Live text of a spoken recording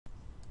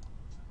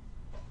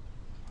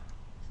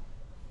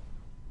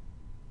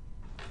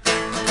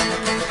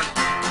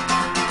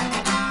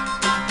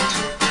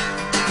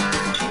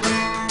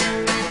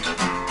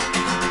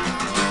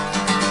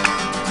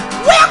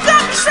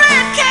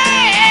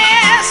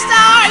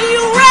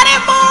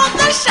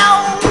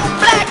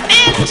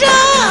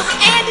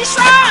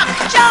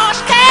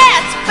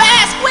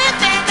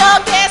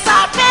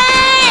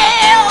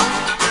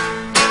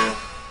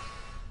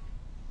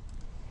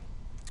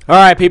All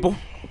right, people.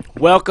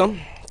 Welcome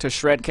to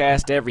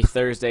Shredcast every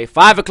Thursday,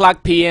 5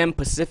 o'clock p.m.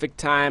 Pacific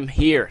time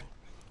here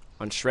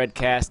on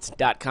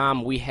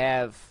Shredcast.com. We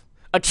have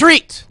a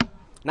treat.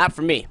 Not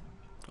for me.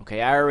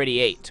 Okay, I already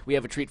ate. We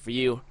have a treat for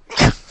you.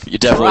 You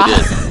definitely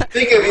did.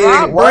 Think of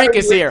Rob Brink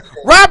is here.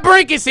 Rob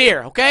Brink is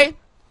here, okay?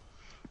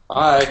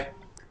 Hi.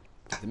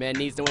 The man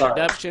needs no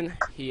introduction.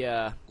 He,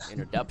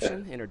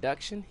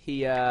 introduction.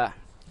 He,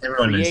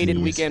 created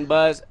Weekend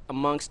Buzz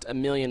amongst a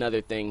million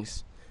other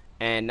things.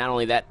 And not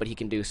only that, but he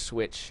can do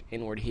switch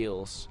inward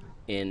heels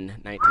in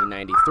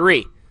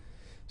 1993.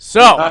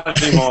 So,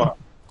 Not anymore.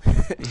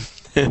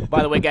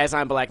 by the way, guys,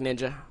 I'm Black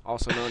Ninja,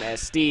 also known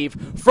as Steve,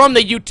 from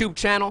the YouTube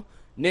channel,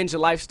 Ninja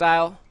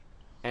Lifestyle.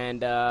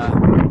 And,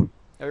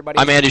 everybody...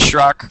 I'm Andy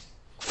Schrock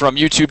from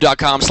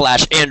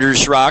youtube.com/Andrew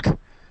Schrock.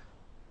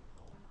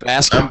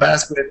 I'm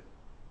Basquith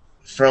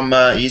from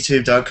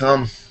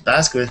youtube.com,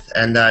 Basquith,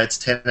 and it's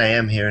 10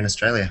 a.m. here in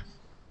Australia.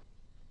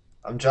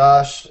 I'm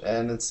Josh,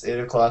 and it's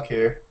 8 o'clock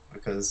here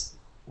because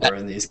we're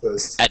in the East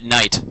Coast. At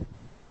night.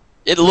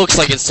 It looks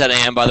like it's 10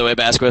 a.m., by the way,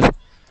 Basquith.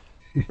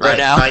 Right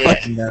now.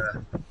 Yeah,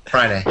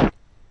 Friday.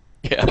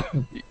 Yeah.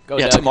 Go,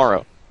 Yeah, Doug.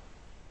 tomorrow.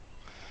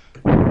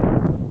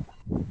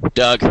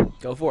 Doug.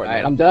 Go for it,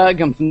 Alright, man. I'm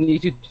Doug. I'm from the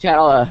YouTube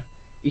channel,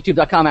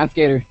 youtube.com,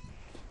 amskater.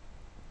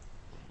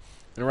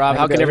 And Rob,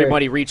 how Right can there.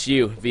 everybody reach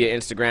you via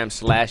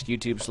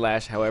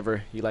Instagram/YouTube/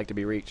 however you like to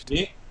be reached?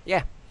 Me?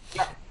 Yeah.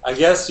 I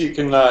guess you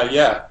can,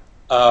 yeah.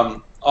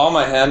 All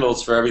my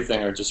handles for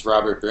everything are just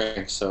Robert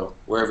Brink, so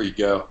wherever you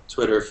go,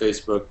 Twitter,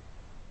 Facebook.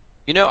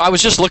 You know, I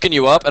was just looking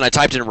you up, and I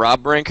typed in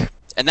Rob Brink,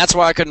 and that's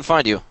why I couldn't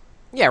find you.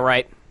 Yeah,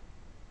 right.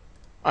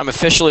 I'm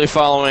officially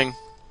following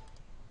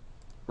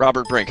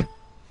Robert Brink.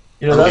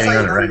 You know, I'm that's getting how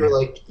on you it know right you were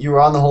like you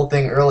were on the whole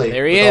thing early.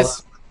 There he with all is.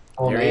 the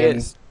full There he name,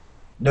 is.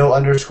 No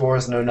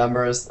underscores, no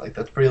numbers. Like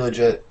that's pretty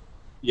legit.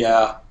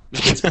 Yeah,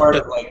 it's part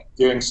of like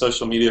doing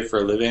social media for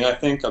a living, I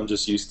think. I'm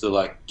just used to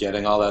like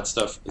getting all that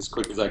stuff as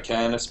quick as I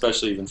can,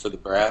 especially even for the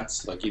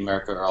brands, like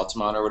Emerca or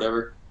Altamont or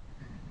whatever.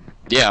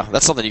 Yeah,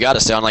 that's something you got to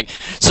stay on. Like,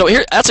 so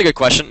here, that's a good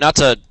question. Not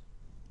to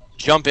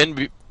jump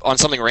in on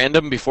something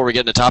random before we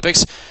get into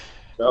topics,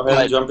 Go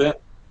ahead and jump in.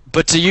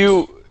 but do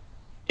you,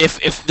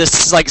 if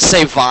this, like,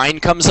 say Vine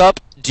comes up,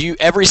 do you,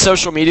 every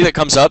social media that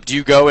comes up, do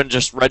you go and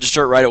just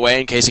register it right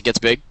away in case it gets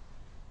big?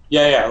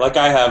 Yeah, like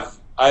I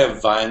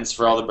have Vines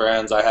for all the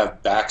brands. I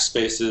have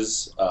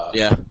Backspaces,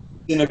 Yeah.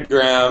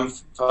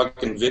 Instagram,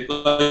 fucking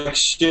like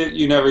shit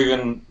you never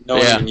even know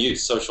Yeah. you can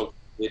use, social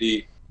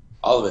media,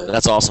 all of it.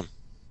 That's awesome.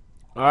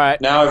 All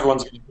right. Now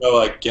everyone's gonna go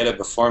like get it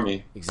before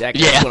me.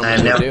 Exactly. Yeah. That's what I'm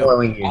I'm now going to do.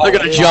 following you. They're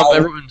gonna jump.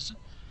 Everyone's.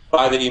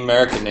 Buy the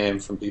American name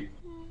from people.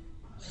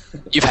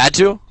 You've had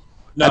to?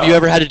 No. Have you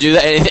ever had to do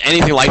that?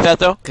 Anything like that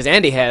though? Because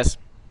Andy has.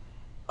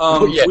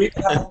 Yeah.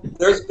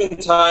 There's been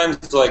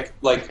times like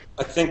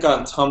I think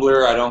on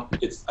Tumblr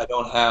I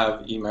don't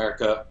have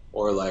Emerca,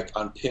 or like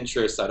on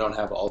Pinterest I don't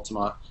have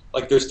Altamont.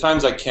 Like there's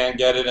times I can't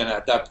get it, and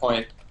at that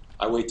point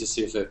I wait to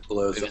see if it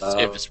blows up.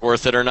 If it's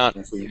worth it or not.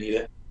 If we need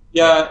it.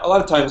 Yeah, a lot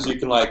of times you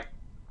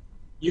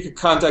could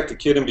contact the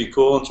kid and be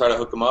cool and try to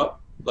hook him up,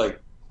 like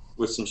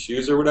with some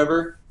shoes or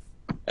whatever.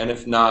 And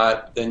if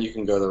not, then you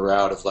can go the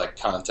route of like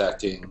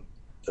contacting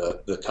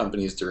the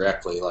companies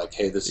directly, like,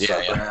 hey, this is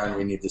our brand,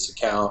 we need this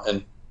account,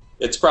 and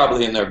it's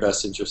probably in their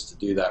best interest to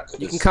do that. 'cause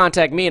You can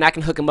contact me, and I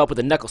can hook him up with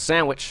a knuckle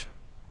sandwich.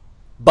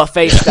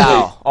 Buffet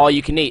style. All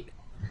you can eat.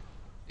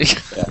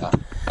 yeah.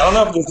 I don't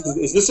know if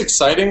is this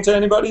exciting to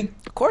anybody?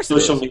 Of course it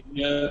is. Social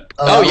media.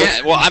 Oh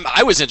yeah, well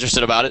I was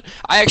interested about it.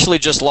 I actually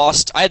just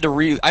lost. I have to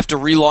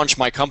relaunch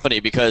my company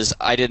because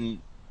I didn't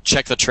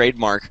check the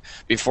trademark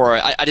before.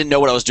 I didn't know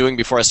what I was doing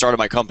before I started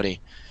my company,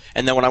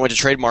 and then when I went to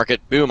trademark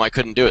it, boom, I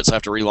couldn't do it. So I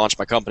have to relaunch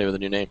my company with a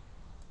new name.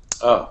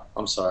 Oh,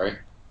 I'm sorry.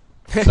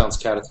 Sounds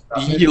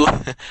catastrophic.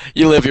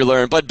 You live, you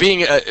learn. But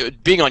being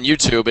on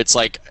YouTube, it's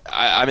like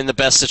I'm in the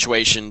best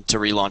situation to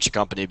relaunch a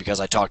company because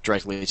I talk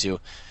directly to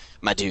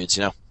my dudes,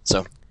 you know.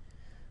 So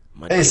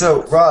Hey,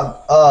 so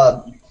Rob,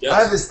 Yes.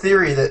 I have this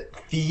theory that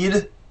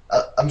Feed,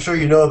 I'm sure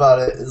you know about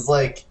it, is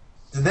like,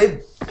 did they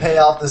pay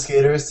off the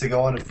skaters to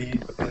go on a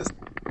Feed? Because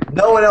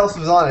no one else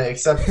was on it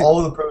except all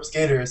of the pro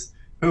skaters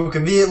who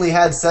conveniently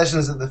had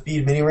sessions at the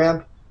Feed mini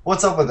ramp.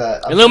 What's up with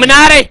that?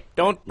 Illuminati!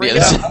 Don't bring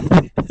yeah, it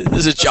up.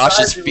 this is Josh's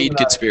Besides feed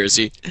Illuminati.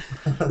 conspiracy.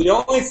 The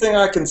only thing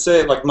I can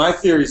say, like my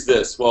theory is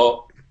this.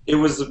 Well, it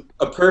was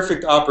a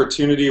perfect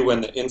opportunity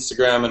when the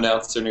Instagram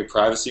announced their new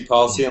privacy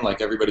policy, and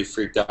like everybody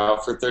freaked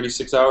out for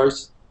 36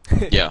 hours.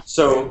 Yeah.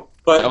 So, That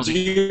but was do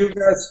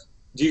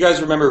you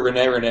guys remember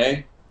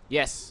Rene?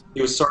 Yes.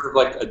 He was sort of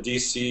like a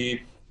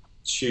DC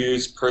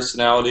shoes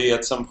personality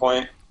at some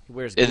point. He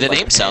wears The bootleg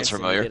name sounds pants, and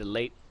familiar.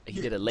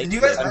 He did a late Did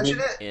you guys flip mention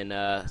it?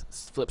 in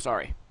Flip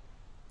Sorry.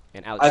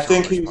 And Alex I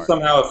think he Chalmers' was part.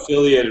 somehow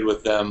affiliated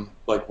with them,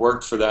 like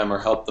worked for them or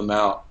helped them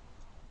out.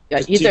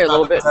 Yeah, he's there a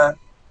little bit.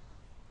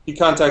 He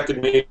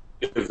contacted me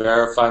to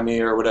verify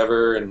me or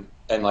whatever, and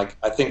like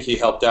I think he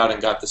helped out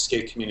and got the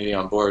skate community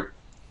on board.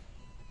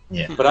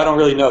 Yeah. But I don't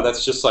really know.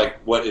 That's just like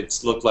what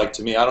it's looked like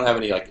to me. I don't have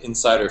any like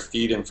insider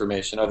feed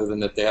information other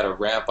than that they had a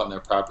ramp on their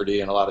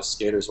property and a lot of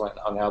skaters went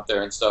and hung out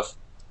there and stuff.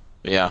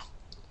 Yeah.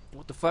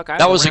 What the fuck? I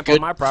That have was a a ramp good-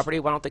 on my property.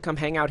 Why don't they come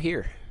hang out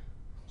here?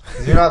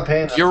 'Cause you're not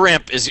paying them. Your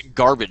ramp is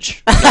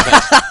garbage.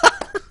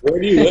 Where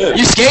do you live?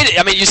 You skated.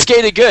 I mean, you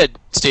skated good,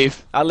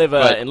 Steve. I live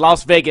But- in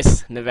Las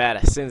Vegas,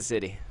 Nevada, Sin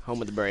City,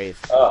 home of the Brave.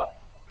 Oh.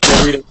 You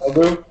ever eat at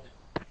Nobu?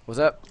 What's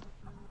up?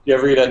 You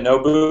ever eat at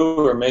Nobu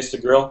or Mesa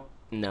Grill?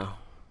 No.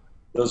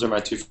 Those are my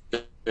two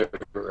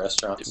favorite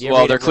restaurants. You ever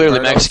Well, eat they're at clearly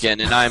Roberto's?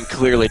 Mexican, and I'm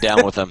clearly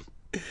down with them.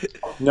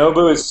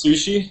 Nobu is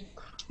sushi.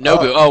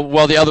 Nobu. Oh,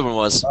 well, the other one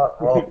was.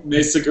 Well,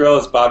 Mesa Grill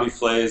is Bobby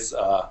Flay's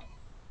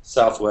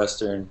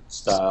southwestern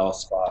style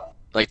spot.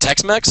 Like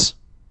Tex-Mex?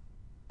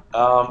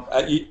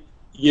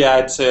 Yeah,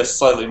 I'd say a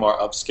slightly more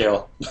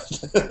upscale.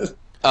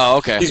 Oh,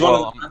 okay. He's one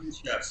of the Iron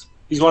Chefs.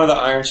 He's one of the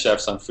Iron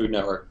Chefs on Food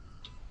Network.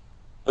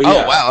 But Oh,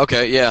 yeah, wow,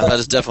 okay, yeah, that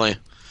is definitely...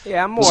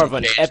 Yeah, I'm more of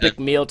an Engaged epic it.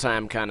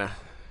 mealtime kind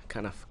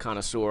of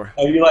connoisseur.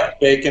 Oh, you like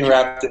bacon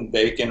wrapped in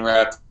bacon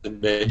wrapped in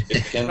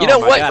bacon? You know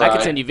Oh my what? God, I Right.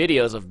 could send you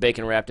videos of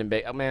bacon wrapped in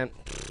bacon. Oh man,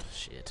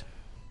 shit.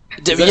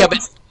 Yeah, but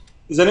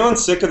Is anyone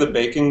sick of the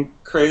bacon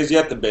craze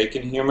yet? The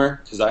bacon humor?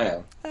 Because I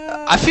am.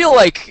 I feel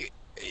like...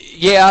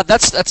 Yeah,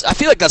 that's. I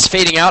feel like that's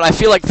fading out. I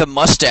feel like the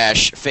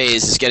mustache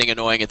phase is getting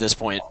annoying at this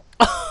point.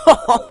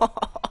 I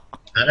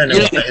don't know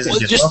You what know, that is well,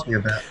 you're just- talking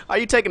about. Are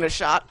you taking a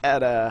shot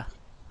at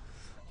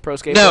pro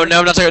skateboarding? No,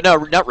 I'm not talking. No,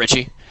 not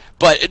Richie.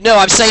 But no,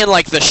 I'm saying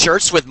like the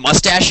shirts with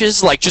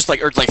mustaches, like just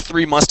like or like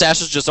 3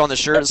 mustaches just on the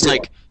shirt. It's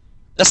like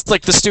that's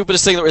like the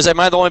stupidest thing. Am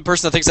I the only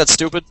person that thinks that's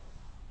stupid?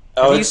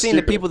 Oh, Have you it's seen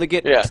the stupid. people that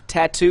get Yeah.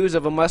 tattoos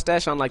of a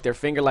mustache on like their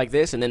finger like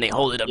this, and then they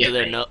hold it up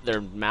to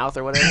their mouth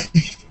or whatever?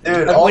 dude,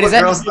 Wait, all the is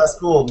that- girls in my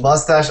school,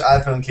 mustache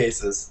iPhone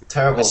cases.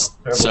 Terrible. That's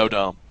Terrible. so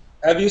dumb.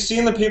 Have you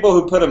seen the people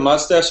who put a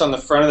mustache on the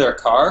front of their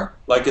car?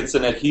 Like it's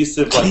an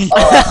adhesive, like...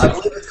 I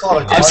believe it's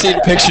called a car I've seen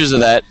stash. pictures of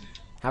that.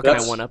 How can I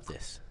That's- one up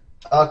this?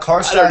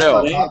 Car stash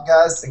know. by Top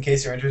Guys, in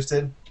case you're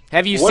interested.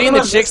 Have you What seen am the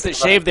I chicks that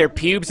missing? shave their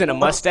pubes in a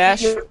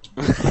mustache?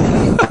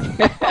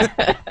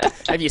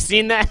 Have you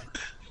seen that?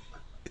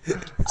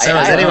 So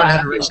has anyone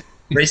had a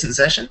recent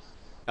session?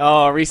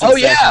 Oh, recent Oh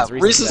yeah,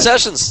 sessions. recent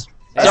sessions.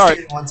 I Sorry,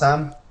 skated one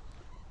time.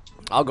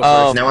 I'll go Oh,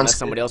 first no unless one's-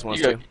 somebody else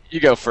wants you go, to. you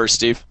go first,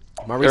 Steve.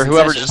 My Or recent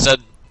whoever session- just said.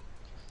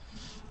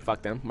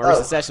 Fuck them. My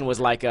recent session was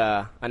like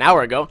an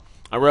hour ago.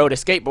 I rode a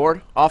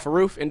skateboard off a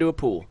roof into a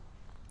pool.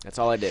 That's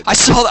all I did. I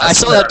saw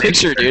that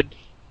picture, dude.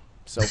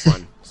 So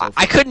fun. So fun.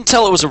 I couldn't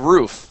tell it was a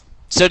roof.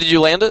 So did you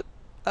land it?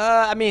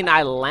 I mean,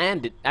 I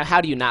landed. How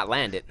do you not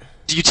land it?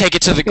 Do you take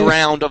it to the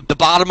ground of the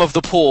bottom of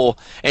the pool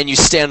and you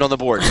stand on the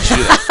board? Did you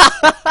do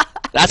that?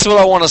 That's what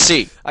I want to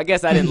see. I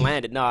guess I didn't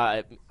land it.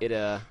 No,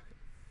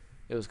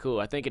 it was cool.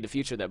 I think in the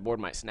future that board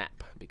might snap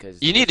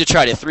because You need to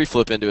try to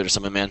 3-flip into it or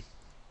something, man.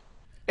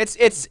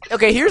 it's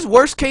okay. Here's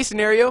worst case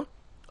scenario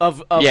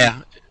of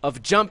Yeah.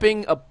 of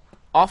jumping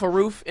off a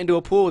roof into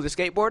a pool with a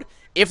skateboard.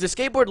 If the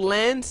skateboard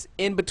lands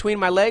in between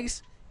my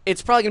legs,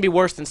 it's probably gonna be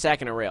worse than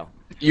stacking a rail.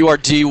 You are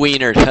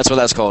de-wienered. That's what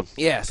that's called.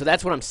 Yeah, so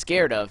that's what I'm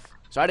scared of.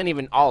 So I didn't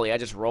even ollie. I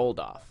just rolled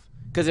off.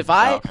 Because if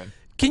I, Okay.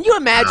 can you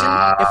imagine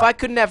if I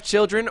couldn't have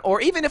children,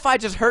 or even if I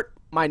just hurt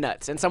my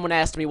nuts and someone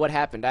asked me what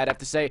happened, I'd have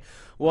to say,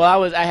 well,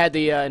 I had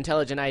the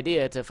intelligent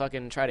idea to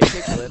fucking try to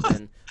kickflip,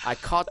 and I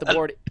caught the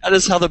board. That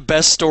is how the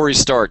best stories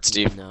start,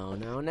 Steve. No.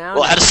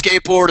 Well, I had a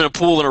skateboard and a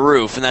pool and a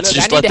roof, and that's Look,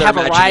 just I let need to their have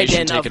a imagination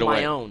ride-in take of it away.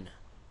 my own.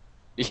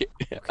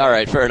 All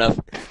right, fair enough.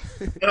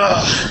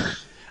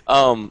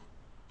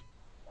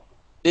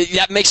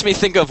 That makes me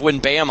think of when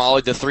Bam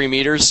ollied the 3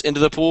 meters into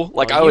the pool.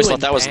 Like Oh, I always you thought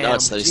and that was Bam.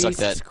 nuts that he stuck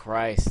Jesus that.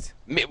 Christ.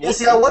 Yeah,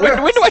 see, I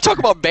wonder- When do I talk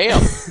about Bam?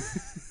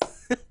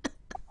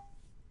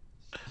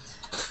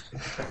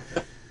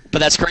 But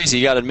that's crazy.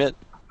 You gotta admit.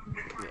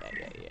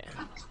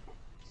 Yeah.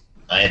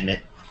 I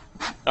admit.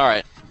 All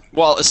right.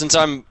 Well, since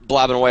I'm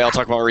blabbing away, I'll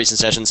talk about recent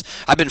sessions.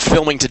 I've been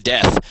filming to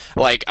death.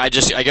 Like I go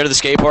to the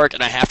skate park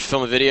and I have to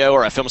film a video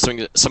or I film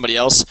somebody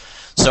else.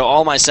 So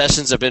all my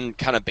sessions have been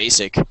kind of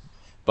basic.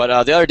 But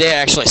the other day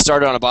I actually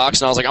started on a box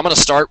and I was like, I'm gonna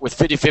start with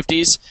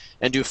 50/50s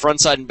and do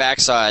frontside and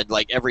backside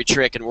like every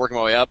trick and work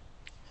my way up.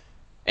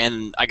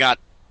 And I got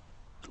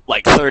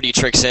like 30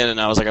 tricks in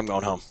and I was like, I'm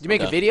going home. Did you make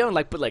I'm a done. video and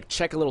like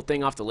check a little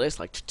thing off the list,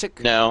 like check?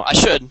 No, I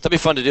should. That'd be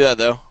fun to do that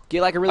though.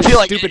 Get like a I really feel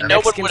like stupid no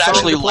one Mexican would song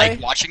actually to play,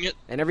 like watching it.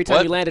 and every time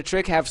What? you land a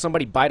trick, have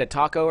somebody bite a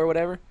taco or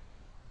whatever. Or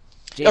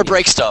Genius.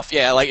 break stuff.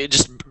 Yeah, like it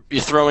just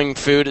you're throwing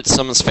food at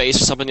someone's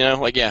face or something. You know,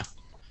 like yeah.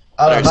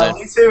 I don't know. My Understand.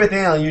 least favorite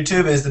thing on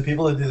YouTube is the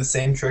people that do the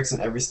same tricks in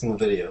every single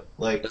video.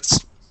 Like, That's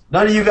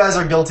none of you guys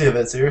are guilty of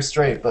it, so you're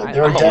straight. But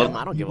there are I'm a definitely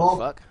I don't give a people.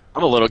 fuck.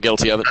 I'm a little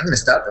guilty of it. I'm gonna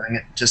start doing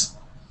it just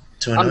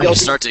to I'm annoy You you. guilty.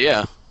 start to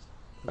yeah.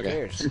 Who Okay.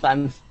 cares?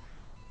 Sometimes.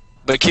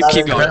 But keep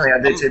going. Apparently,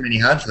 I do too many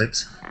hard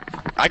flips.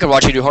 I could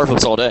watch you do hard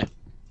flips all day.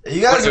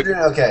 You guys What- are doing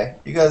okay.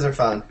 You guys are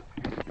fine.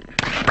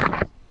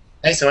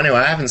 Hey, so anyway,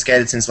 I haven't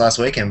skated since last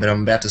weekend, but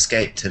I'm about to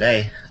skate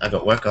today. I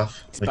got work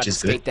off, He's about which to is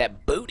skate good.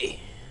 that booty.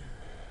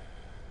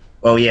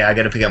 Well, yeah, I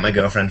got to pick up my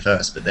girlfriend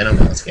first, but then I'm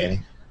going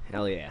skating.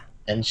 Hell yeah.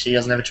 And she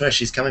doesn't have a choice.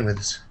 She's coming with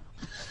us.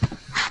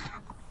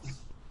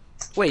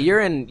 Wait, you're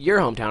in your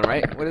hometown,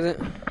 right? What is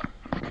it?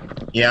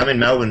 Yeah, I'm in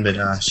Melbourne,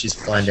 but she's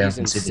flying down She's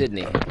from in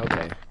Sydney. Sydney.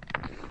 Okay.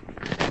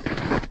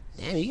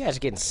 Damn, you guys are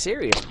getting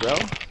serious, bro.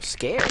 I'm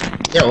scared.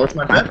 Yeah, well, it's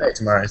my birthday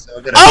tomorrow, so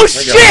we're gonna. Oh,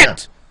 we're going shit!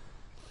 out.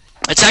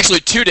 It's actually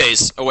 2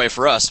 days away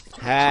for us.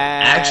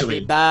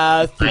 Happy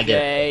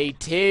birthday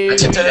to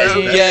today.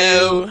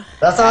 you.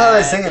 That's not how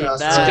they sing it. Happy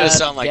It's gonna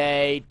sound like-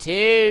 birthday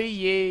to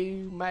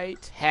you,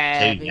 mate.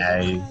 Happy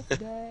you.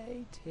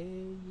 birthday to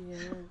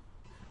you,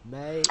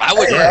 mate. I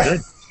would, Yeah.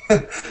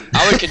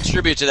 I would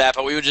contribute to that,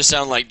 but we would just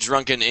sound like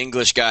drunken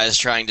English guys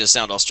trying to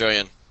sound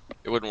Australian.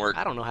 It wouldn't work.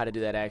 I don't know how to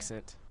do that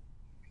accent.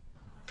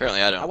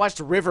 Apparently, I I don't. watched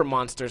River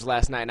Monsters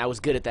last night, and I was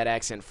good at that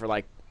accent for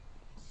like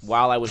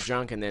while I was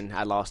drunk, and then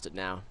I lost it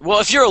now. Well,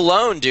 if you're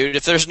alone, dude,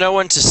 if there's no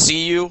one to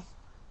see you,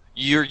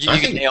 you I can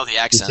think nail the You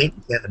accent. think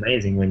you sound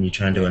amazing when you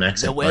try and do an The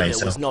accent by weather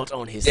yourself. was not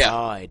on his Yeah.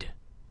 side,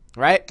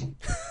 right?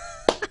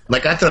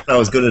 Like, I thought I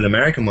was good at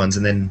American ones,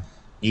 and then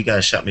you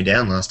guys shut me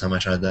down last time I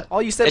tried that.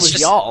 All you said It's was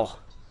just- y'all,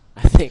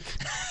 I think.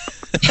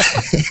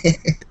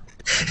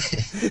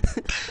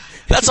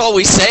 That's all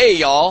we say,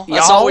 y'all.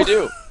 That's Y'all? all we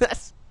do.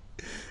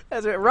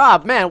 that's it.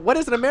 Rob, man, what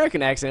is an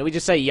American accent? We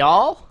just say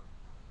y'all?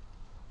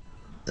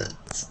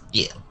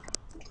 Yeah.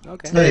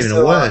 Okay. Not even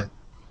a word.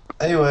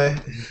 Anyway,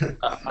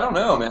 I don't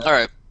know, man. All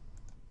right.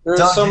 There's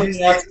Josh, so did many you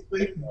next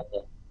week?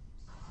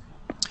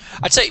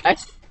 I'd say I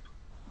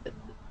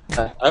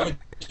haven't.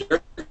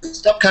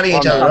 Stop cutting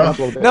each other off.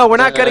 No, we're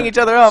not cutting each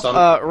other off. Some-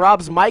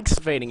 Rob's mic's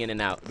fading in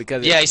and out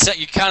because yeah.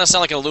 You kind of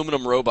sound like an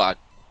aluminum robot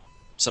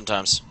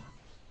sometimes.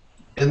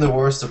 In the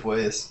worst of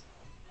ways.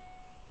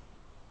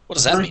 What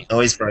does that mean? Oh,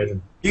 he's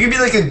frozen. You could be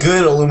like a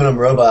good aluminum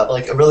robot,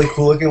 like a really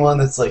cool looking one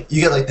that's like, you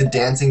get like the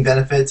dancing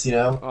benefits, you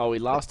know? Oh, we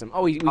lost him.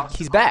 Oh,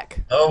 he's back.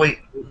 Oh, wait.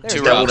 There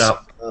Two we go. Robs.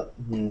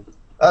 Doubled up.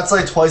 That's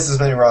like twice as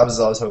many Robs as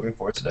I was hoping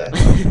for today.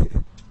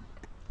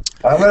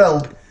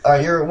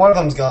 Alright, one of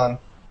them's gone.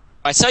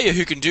 I tell you,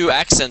 who can do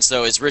accents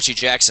though is Richie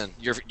Jackson.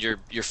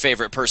 Your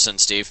favorite person,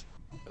 Steve.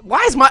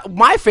 Why is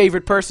my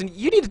favorite person?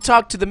 You need to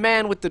talk to the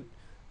man with the.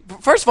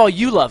 First of all,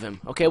 you love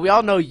him. Okay, we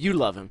all know you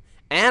love him.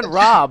 And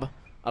Rob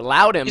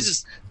allowed him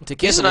to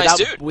kiss he's him a nice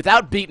without, dude.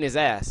 without beating his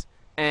ass.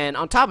 And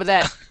on top of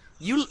that,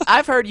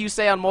 I've heard you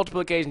say on multiple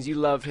occasions you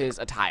love his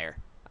attire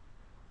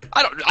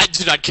I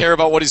do not care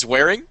about what he's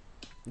wearing.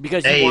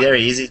 because Hey, there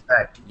he is. He's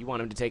back. you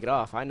want him to take it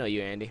off. I know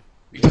you, Andy.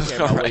 You don't care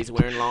about what Alright. he's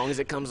wearing long as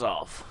it comes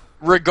off.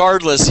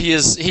 Regardless,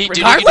 dude, he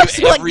can Regardless?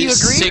 do Like, every you agree?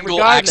 single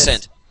Regardless.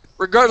 accent.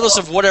 Regardless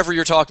of whatever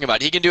you're talking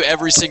about, he can do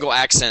every single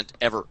accent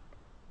ever.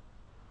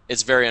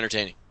 It's very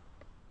entertaining.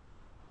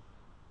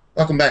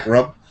 Welcome back,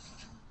 Rob.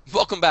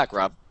 Welcome back,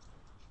 Rob.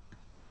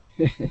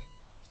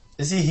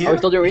 Is he Are we here?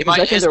 still doing recent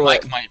sessions His or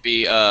what? mic might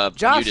be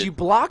Josh, muted.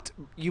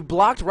 you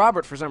blocked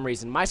Robert for some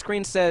reason. My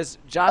screen says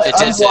Josh. It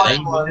did say Unblocked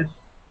that.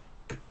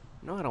 one.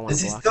 No, I don't want Is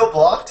to he block still him.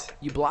 blocked?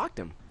 You blocked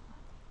him.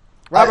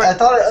 Robert, I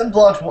thought I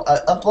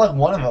unblocked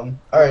one of them.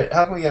 Alright,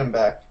 how can we get him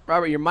back?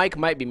 Robert, your mic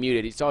might be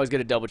muted. It's always good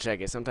to double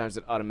check it. Sometimes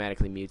it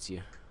automatically mutes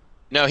you.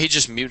 No, he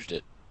just muted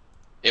it.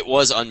 It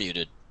was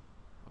unmuted.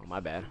 Oh, my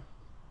bad.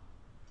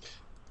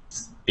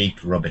 Speak,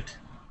 Robert.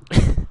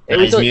 Are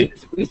we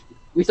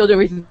still doing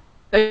recent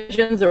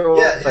sessions or what?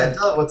 Yeah,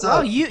 Doug, what's Oh,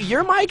 up?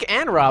 your mic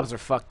and Rob's are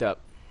fucked up.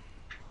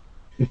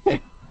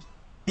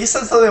 He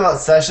said something about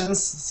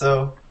sessions,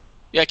 so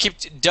Yeah, keep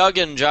Doug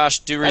and Josh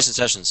do recent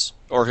sessions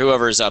or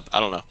whoever is up. I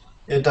don't know.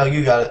 yeah, Doug,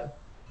 you got it.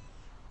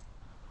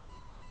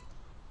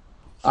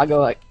 I'll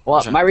go like,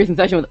 well, Sure. my recent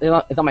session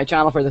is on my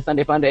channel for the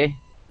Sunday Fun Day,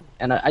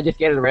 and I just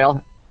skated a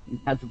rail,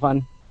 had some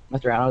fun,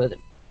 messed around with it,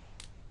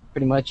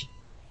 pretty much.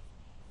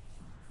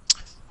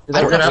 Did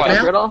I don't know work if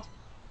out I- at all?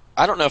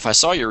 I don't know if I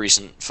saw your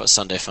recent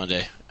Sunday Fun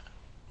Day.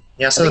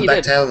 Yeah, I saw I the think back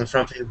he did. tail and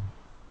front view.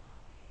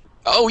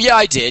 Oh yeah,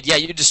 I did. Yeah,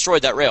 you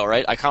destroyed that rail,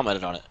 right? I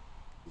commented on it.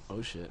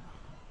 Oh, shit.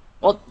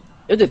 Well,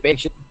 it was just basic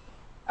shit.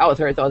 I was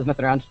hurt, so I was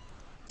messing around.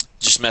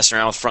 Just messing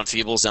around with front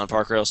feebles down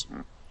park rails.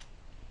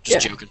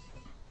 Just Yeah. joking.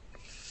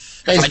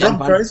 Hey, is I Rob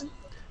did. frozen?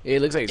 Yeah,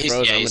 it looks like he's He's-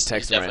 frozen. yeah, I'm going he's- to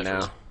text he's him right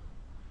definitely now.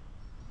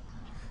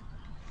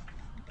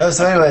 Oh,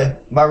 so anyway,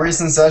 my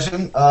recent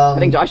session. I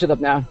think Josh is up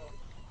now.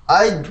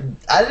 I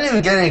didn't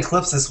even get any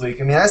clips this week.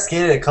 I mean, I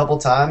skated a couple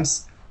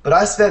times, but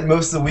I spent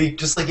most of the week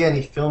just like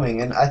Andy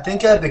filming, and I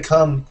think I've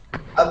become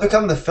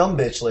the film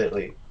bitch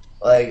lately.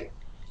 Like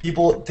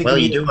people think. Well,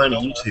 you do own a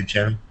YouTube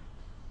channel.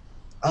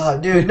 Oh,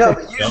 dude, no.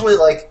 But usually,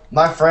 like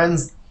my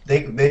friends,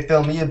 they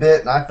film me a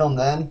bit, and I film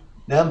them.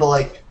 But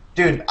like,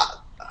 dude,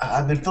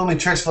 I've been filming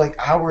tricks for like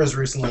hours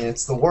recently, and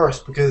it's the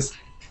worst because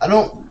I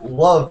don't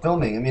love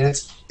filming. I mean,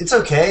 it's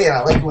okay, and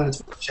I like it when it's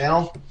for the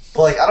channel,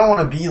 but like I don't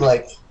want to be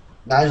like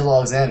Nigel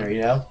Alexander,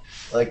 you know?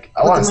 Like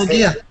I want What's to the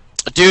skate. idea?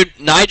 Dude,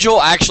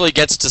 Nigel actually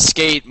gets to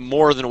skate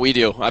more than we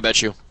do. I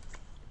bet you.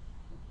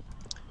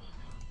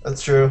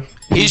 That's true.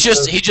 He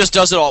just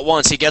does it all at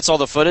once. He gets all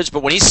the footage,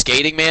 but when he's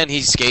skating, man,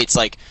 he skates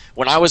like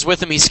when I was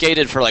with him, he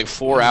skated for like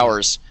 4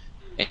 hours,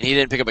 and he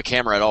didn't pick up a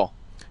camera at all.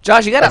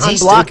 Josh, you got to Is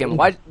he unblock still- him.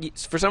 Why?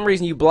 For some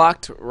reason, you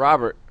blocked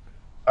Robert.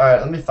 All right,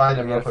 let me find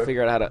I him real got to quick.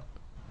 figure out how to.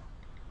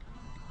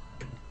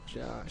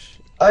 Josh.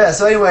 Oh yeah.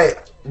 So anyway,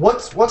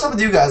 what's up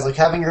with you guys? Like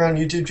having your own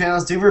YouTube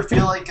channels? Do you ever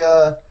feel like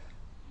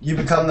you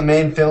become the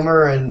main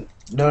filmer and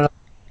no?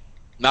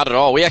 Not at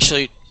all. We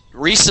actually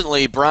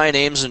recently, Brian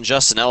Ames and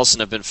Justin Ellison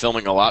have been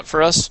filming a lot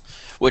for us,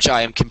 which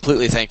I am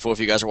completely thankful. If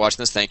you guys are watching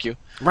this, thank you.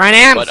 Brian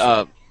Ames.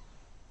 But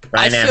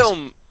Brian I Ames.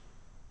 film.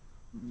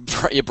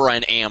 Yeah,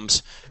 Brian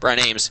Ames.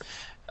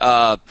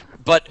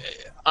 But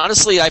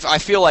honestly, I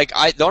feel like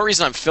the only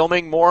reason I'm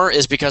filming more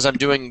is because I'm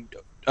doing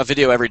a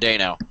video every day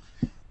now.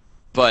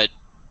 But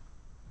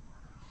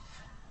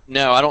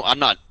no, I don't. I'm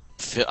not.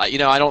 I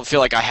don't feel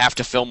like I have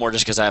to film more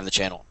just because I have the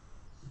channel.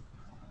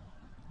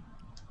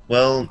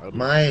 Well,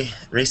 my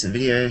recent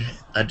video,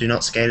 I do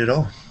not skate at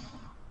all.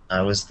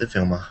 I was the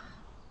filmer.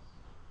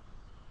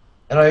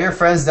 And are your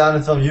friends down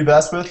to film you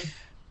best with?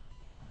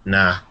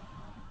 Nah.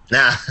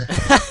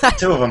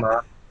 Two of them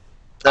are.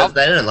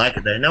 They don't like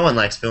it though. No one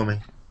likes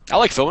filming. I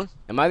like filming.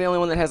 Am I the only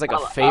one that has like a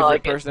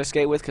favorite person to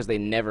skate with because they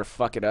never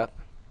fuck it up?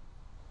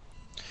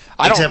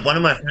 Except one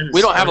of my friends.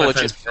 We don't have a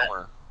legit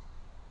filmer.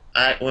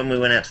 When we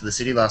went out to the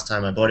city last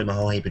time, I bought him a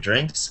whole heap of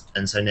drinks,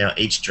 and so now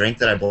each drink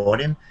that I bought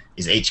him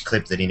is each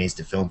clip that he needs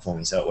to film for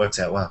me, so it works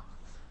out well.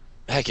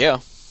 Heck yeah.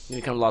 You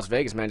need to come to Las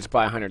Vegas, man. Just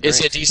buy 100 Is drinks.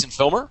 he a decent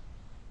filmer?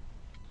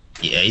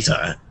 Yeah, he's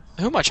alright.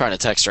 Who am I trying to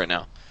text right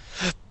now?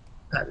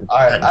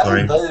 Alright, I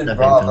invited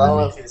Rob. I don't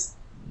know if he's...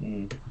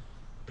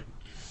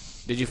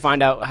 Did you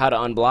find out how to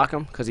unblock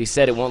him? Because he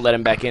said it won't let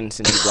him back in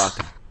since you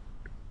blocked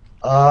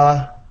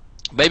him.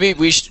 Maybe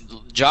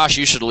Josh,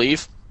 you should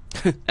leave,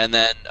 and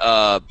then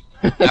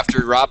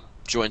after Rob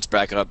joins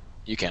back up,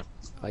 you can.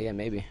 Oh yeah,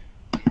 maybe.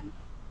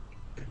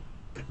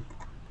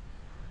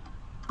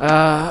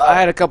 I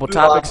had a couple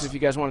topics if you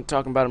guys want to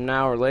talk about them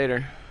now or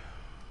later.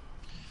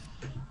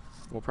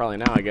 Well, probably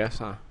now, I guess,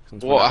 huh?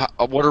 Well,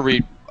 how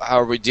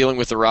are we dealing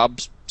with the Rob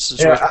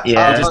situation?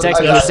 Yeah. Just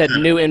text me. You said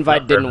new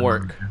invite didn't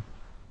work.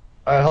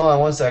 Alright, hold on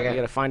one You second.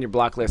 gotta find your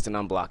block list and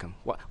unblock him.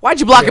 Why'd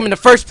you block him in the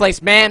first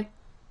place, man?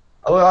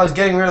 Oh, I was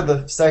getting rid of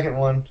the second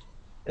one.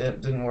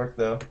 It didn't work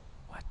though.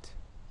 What?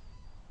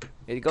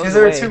 It goes Because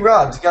there away. were 2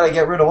 Robs. You gotta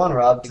get rid of one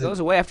Rob. It goes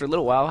away after a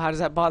little while. How does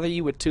that bother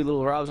you with 2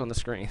 little Robs on the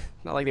screen?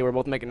 Not like they were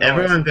both making noise.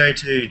 Everyone go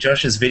to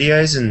Josh's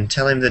videos and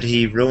tell him that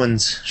he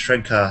ruins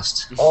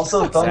Shredcast.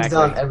 Also, thumbs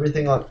Exactly.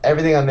 down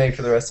everything I make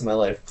for the rest of my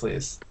life,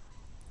 please.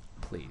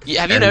 Please.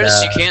 Yeah, have you And,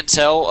 noticed you can't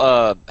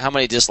tell how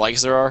many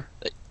dislikes there are?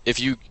 If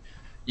you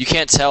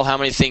can't tell how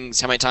many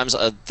times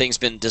a thing's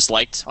been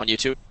disliked on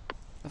YouTube.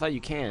 I thought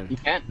you can. You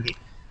can't.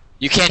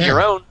 You can't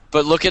your own,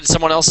 but look at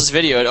someone else's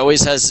video. It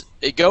always has.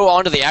 Go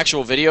onto the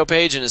actual video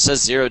page and it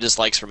says 0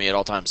 dislikes for me at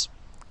all times.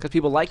 Because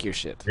people like your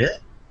shit. Really?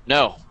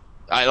 No,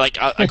 I like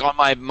on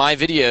my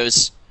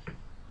videos,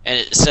 and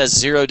it says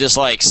 0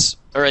 dislikes,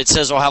 or it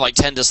says I'll have like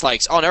 10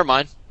 dislikes. Oh, never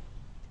mind.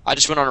 I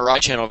just went on a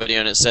Ride Channel video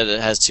and it said it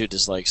has 2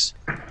 dislikes.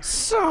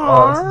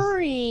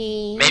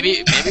 Sorry.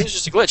 Maybe it's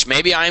just a glitch.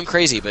 Maybe I am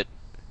crazy, but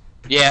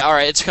yeah, all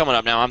right, it's coming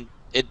up now.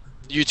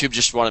 YouTube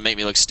just want to make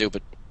me look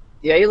stupid.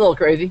 Yeah, you're a little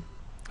crazy.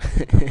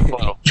 A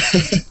little.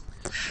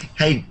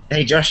 Hey,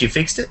 Josh, you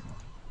fixed it?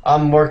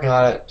 I'm working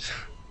on it.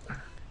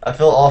 I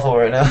feel awful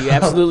right now. You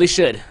absolutely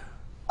should.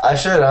 I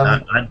should.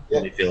 I'd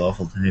really feel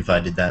awful too if I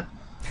did that.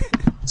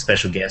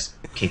 Special guest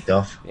kicked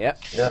off. Yep.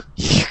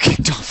 You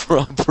kicked off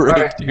Rob Brink,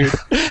 Alright. dude.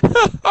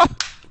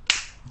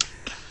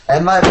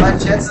 And my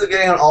chances of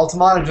getting an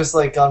Altamont are just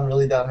like gone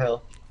really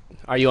downhill.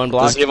 Are you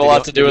unblocked? Does he have a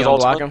lot to do with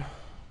unblock Ultimate? him?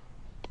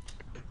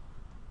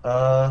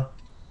 Uh,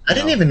 I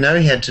didn't even know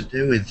he had to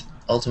do with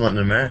Ultimate in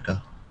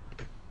America.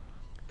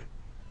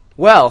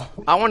 Well,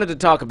 I wanted to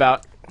talk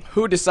about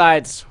who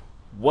decides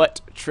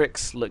what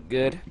tricks look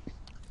good.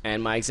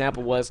 And my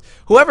example was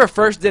whoever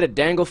first did a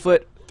dangle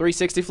foot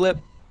 360 flip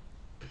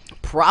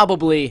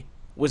probably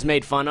was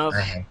made fun of.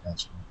 I hate that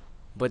shit.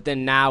 But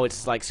then now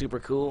it's like super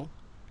cool.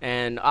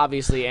 And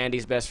obviously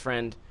Andy's best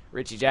friend,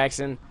 Richie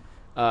Jackson,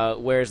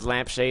 wears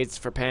lampshades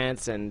for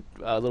pants and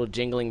little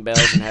jingling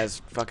bells and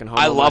has fucking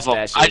homo I love him.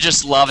 mustaches. I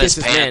just love his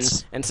Kisses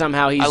pants. men, and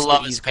somehow he's I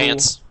love he's his cool.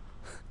 pants.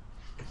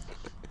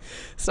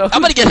 So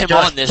I'm gonna get him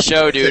on this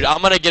show, dude.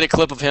 I'm gonna get a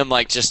clip of him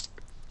like just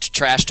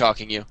trash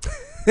talking you.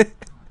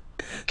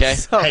 Okay.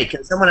 So, Hey,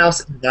 can someone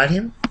else invite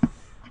him?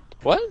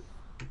 What?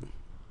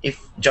 If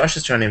Josh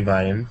is trying to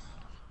invite him,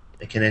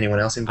 can anyone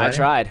else invite I him?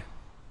 tried.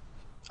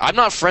 I'm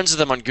not friends with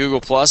him on Google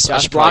Plus. I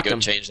Josh should probably blocked go him.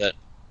 change that.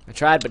 I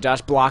tried, but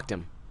Josh blocked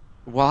him.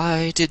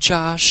 Why did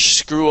Josh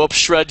screw up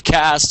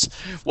Shredcast?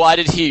 Why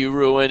did he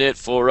ruin it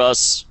for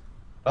us?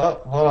 oh,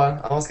 hold on.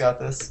 I almost got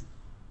this.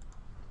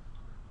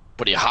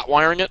 What are you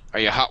hotwiring it? Are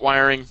you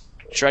hotwiring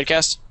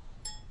Shredcast?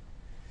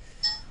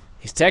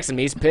 He's texting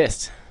me. He's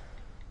pissed.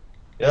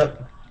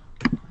 Yep.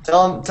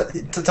 Tell him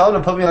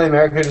to put me on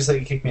America just so he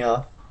can kick me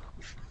off.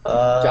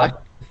 Josh,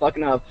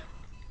 fucking up.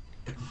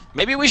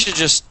 Maybe we should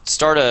just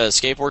start a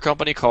skateboard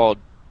company called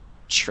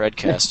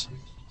Shredcast.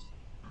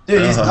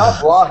 Dude, he's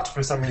not blocked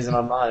for some reason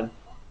on mine.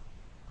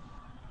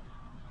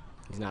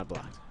 He's not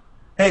blocked.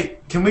 Hey,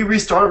 can we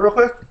restart it real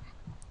quick?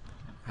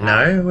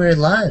 No, we're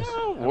live.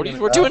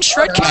 We're doing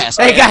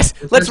Shredcast. Hey guys,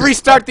 let's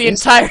restart the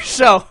entire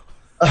show.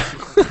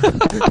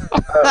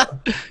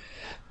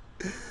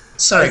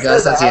 Sorry, It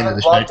guys, says that's I the end of haven't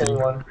the blocked show.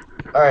 anyone.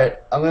 Alright,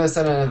 I'm gonna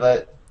send an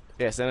invite.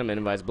 Yeah, send him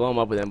invites. Blow him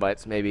up with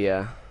invites. Maybe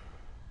Oh,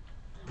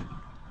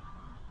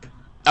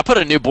 I put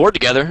a new board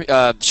together,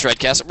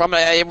 Shredcast.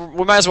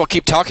 We might as well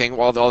keep talking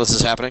while all this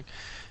is happening.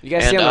 You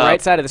guys see on the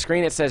right side of the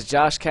screen it says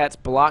Josh Katz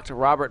blocked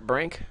Robert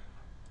Brink?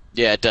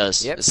 Yeah, it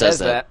does. Yep, it says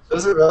that.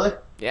 Does it really?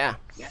 Yeah.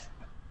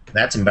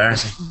 That's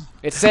embarrassing.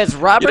 It says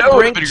Robert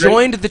Brink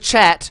joined the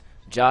chat.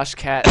 Josh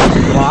Katz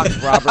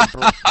blocked Robert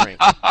Brink.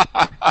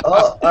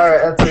 Oh,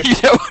 alright, that's it.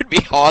 You know, it would be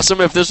awesome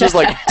if this was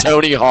like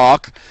Tony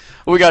Hawk.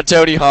 We got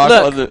Tony Hawk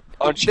Look,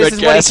 on this is what he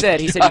Shredcast. said.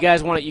 He said,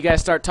 you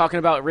guys start talking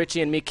about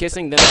Richie and me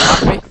kissing, then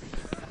block me?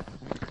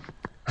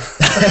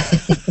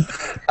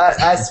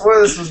 I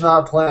swear this was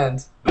not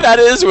planned. That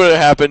is what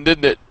happened,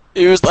 didn't it?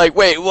 He was like,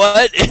 wait,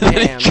 what? And then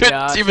Damn, he couldn't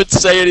Josh. even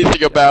say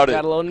anything about Got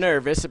it. a little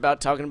nervous about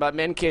talking about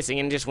men kissing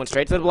and just went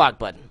straight to the block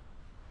button.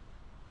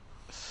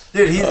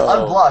 Dude, he's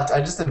unblocked. I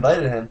just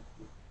invited him.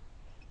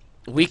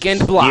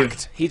 Weekend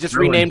blocked. He just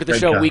renamed the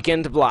show Shredcast.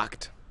 Weekend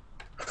Blocked.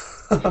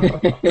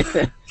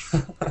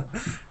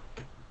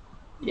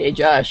 Yay,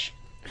 Josh.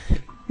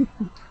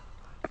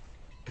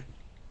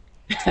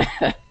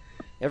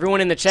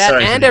 Everyone in the chat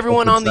Sorry, and for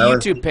everyone on the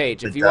silence, YouTube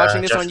page. If but, you're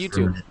watching this Josh on ruined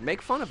YouTube, it.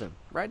 make fun of him.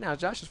 Right now,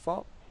 it's Josh's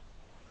fault.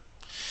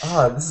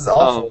 Oh, this is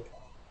awful.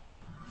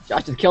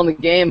 Josh is killing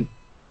the game.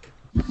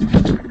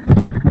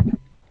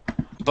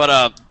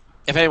 But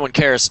if anyone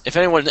cares, if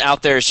anyone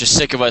out there is just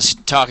sick of us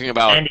talking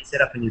about, Andy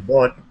set up a new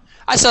board.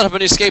 I set up a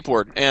new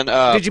skateboard, and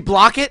Did you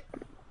block it?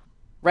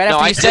 Right No,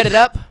 after I you set didn't. it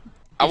up?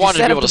 I Did you wanted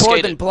to set be up able to the board,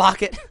 skate then it.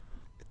 block it?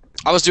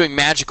 I was doing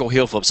magical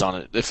heel flips on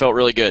it. It felt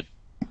really good,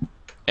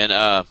 and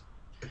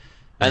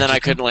then I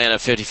couldn't land a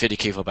 50-50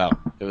 kickflip out.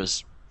 It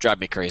was driving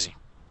me crazy,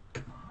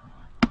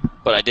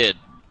 but I did.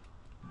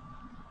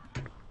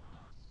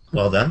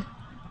 Well done.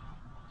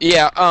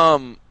 Yeah.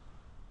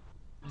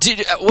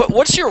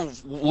 What's your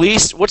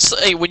least?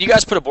 When you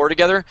guys put a board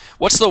together?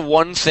 What's the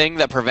one thing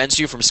that prevents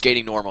you from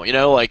skating normal? You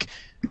know, like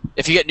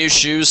if you get new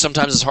shoes,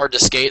 sometimes it's hard to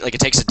skate. Like it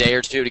takes a day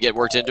or two to get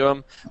worked into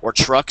them. Or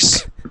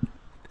trucks.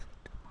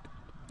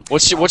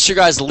 What's your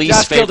guys' least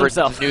Josh killed favorite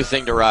himself. new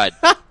thing to ride?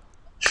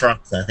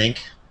 Trucks, I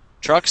think.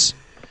 Trucks?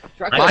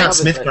 Truck I driver can't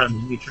Smith said- grind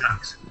with new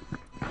trucks.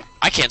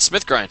 I can't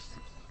Smith grind.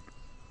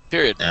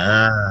 Period.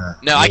 Ah.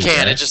 No, I there you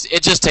can. go.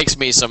 It just takes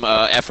me some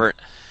effort.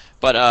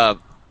 But I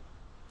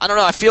don't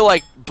know. I feel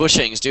like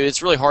bushings, dude.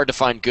 It's really hard to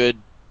find good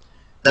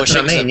That's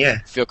what I bushings mean, that yeah.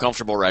 feel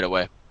comfortable right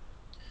away.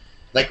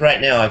 Like right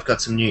now, I've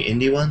got some new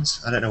indie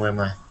ones. I don't know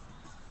where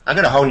I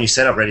got a whole new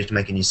setup ready to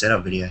make a new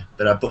setup video,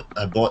 but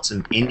I bought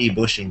some indie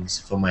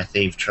bushings for my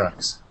Thief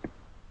trucks.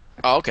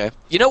 Oh, okay.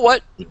 You know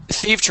what?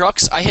 Thief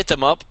Trucks, I hit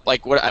them up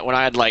like when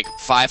I had like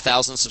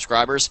 5,000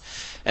 subscribers,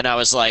 and I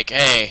was like,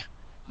 hey,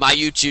 my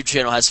YouTube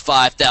channel has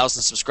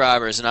 5,000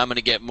 subscribers, and I'm going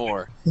to get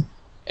more.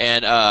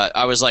 And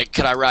I was like,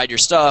 could I ride your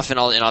stuff, and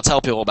I'll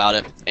tell people about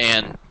it.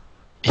 And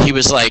he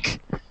was like,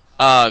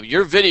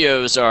 your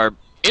videos are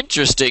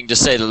interesting, to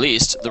say the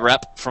least. The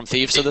rep from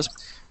Thief said this.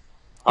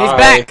 He's Hi.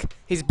 back.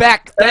 He's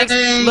back. Thanks.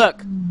 Hey.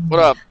 Look, What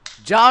up?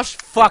 Josh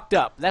fucked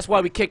up. That's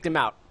why we kicked him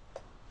out.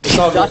 It's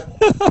all Josh,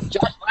 good.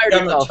 Josh fired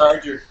I'm the himself.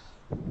 charger.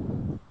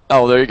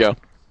 Oh, there you go.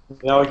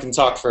 Now we can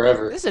talk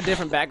forever. This is a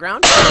different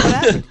background.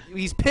 Remember that?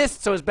 He's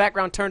pissed, so his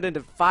background turned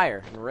into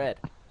fire and red.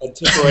 I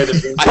took away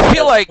the. I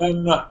feel like-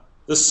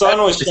 The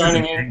sun was This is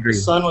shining in. angry. The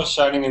sun was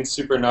shining in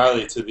super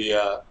gnarly to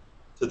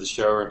the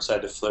showroom, so I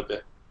had to flip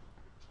it.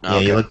 Yeah,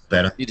 you look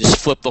better. You just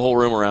flip the whole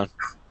room around.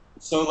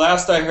 So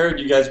last I heard,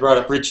 you guys brought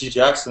up Richie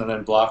Jackson and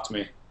then blocked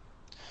me.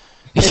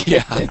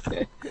 Yeah.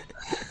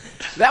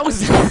 That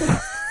was.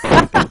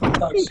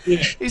 Oh,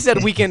 shit. He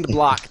said weekend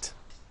blocked.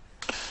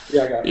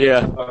 Yeah, I got it.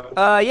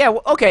 Yeah. Yeah.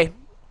 Okay.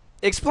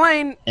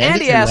 Explain. Andy's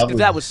Andy in asked love if with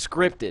that you. was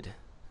scripted.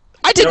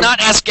 I did not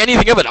ask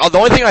anything of it. The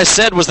only thing I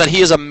said was that he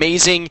is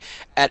amazing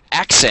at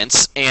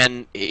accents,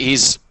 and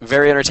he's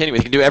very entertaining.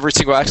 He can do every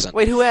single accent.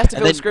 Wait, who asked if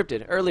And it was then-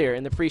 scripted earlier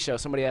in the pre-show?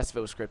 Somebody asked if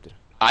it was scripted.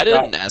 I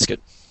didn't ask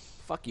it.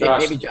 Fuck you.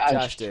 Josh. Maybe Josh.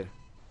 Josh did.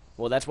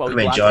 Well, that's why I we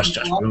mean, blocked Josh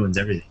him. ruins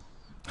everything.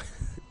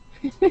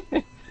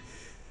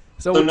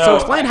 So, So no, so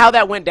explain how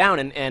that went down,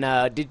 and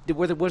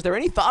was there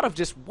any thought of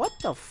just what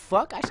the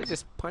fuck? I should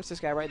just punch this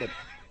guy right in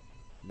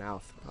the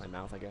mouth. My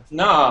mouth, I guess.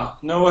 Nah,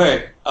 no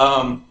way.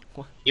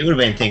 You would have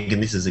been thinking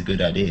this is a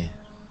good idea.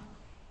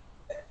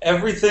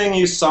 Everything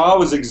you saw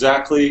was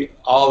exactly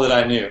all that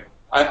I knew.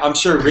 I'm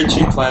sure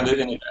Richie planned it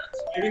in advance,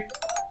 maybe,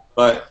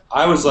 but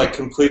I was like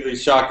completely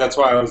shocked. That's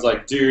why I was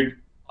like, dude,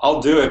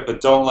 I'll do it,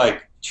 but don't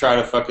like try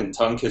to fucking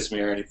tongue kiss me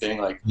or anything.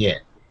 Like Yeah.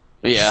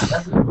 Yeah.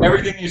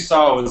 everything you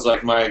saw was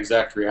like my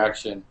exact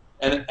reaction.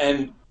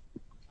 And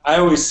I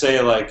always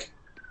say like,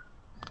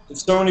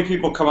 so many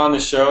people come on the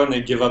show and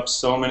they give up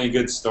so many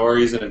good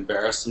stories and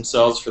embarrass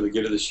themselves for the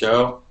good of the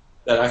show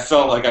that I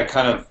felt like I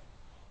kind of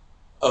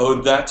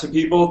owed that to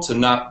people to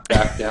not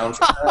back down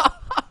from that.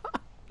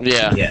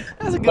 Yeah. Yeah.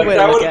 That's a good Like way to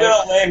that look would have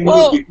at been it. a lame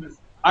Well- move because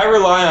I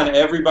rely on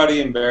everybody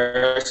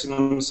embarrassing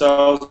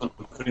themselves and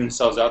putting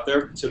themselves out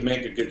there to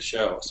make a good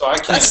show. So I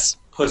can't That's-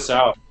 puss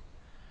out.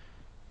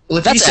 Well,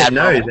 if That's you said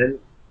no, admirable. then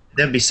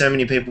there'd be so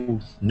many people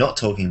not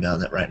talking about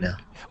that right now.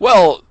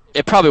 Well,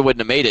 it probably wouldn't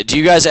have made it. Do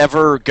you guys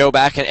ever go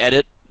back and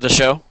edit the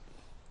show?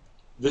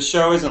 The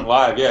show isn't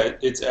live. Yeah,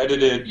 it's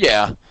edited.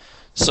 Yeah.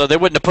 So they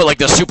wouldn't have put like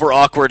the super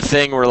awkward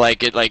thing where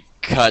like it like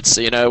cuts,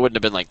 you know, it wouldn't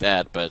have been like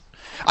that, but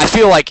I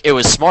feel like it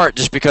was smart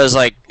just because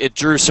like it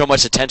drew so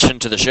much attention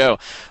to the show.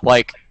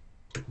 Like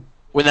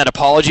when that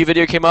apology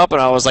video came up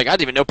and I was like, I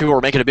didn't even know people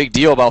were making a big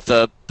deal about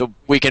the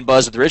Weekend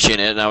Buzz with Richie in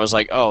it, and I was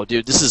like, oh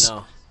dude, this is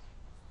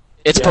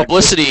it's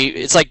publicity.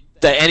 It's like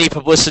the any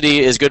publicity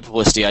is good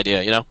publicity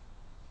idea, you know?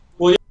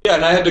 Well, yeah,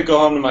 and I had to go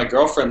home to my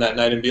girlfriend that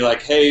night and be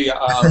like, hey,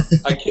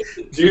 I kicked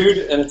the dude,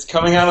 and it's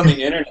coming out on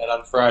the internet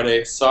on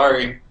Friday.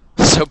 Sorry.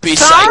 So be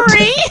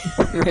Sorry!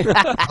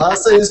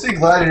 Honestly, just be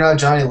glad you're not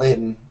Johnny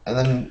Layton, and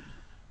then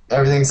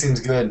everything seems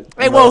good.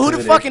 Hey, well, who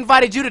the fuck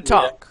invited you to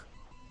talk?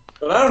 Yeah.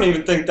 But I don't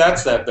even think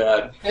that's that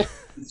bad.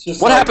 It's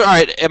just what happened? All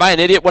right, am I an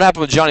idiot? What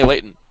happened with Johnny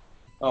Layton?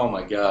 Oh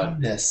my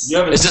god. Yes. You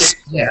have a Is this?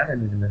 Yeah, I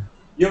don't even know.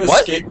 You have a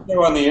What? skate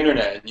show on the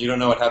internet, and you don't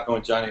know what happened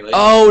with Johnny Layton.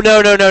 Oh no.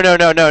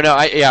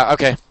 Yeah,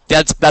 okay.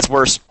 That's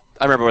worse.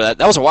 I remember that.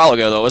 That was a while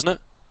ago though, wasn't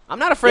it? I'm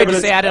not afraid but to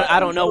say it's- I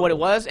don't know what it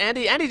was.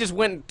 Andy just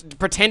went and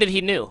pretended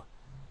he knew.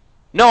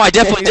 No, I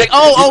definitely He's like, did.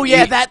 oh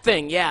yeah, that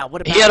thing. Yeah,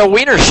 what about He had a it?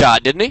 wiener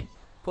shot, didn't he?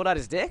 Pulled out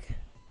his dick?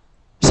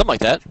 Something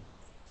like that.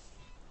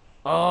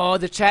 Oh,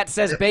 the chat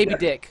says baby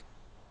dick.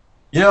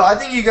 You know, I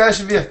think you guys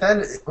should be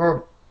offended,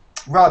 or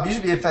Rob, you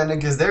should be offended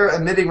because they're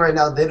admitting right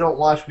now they don't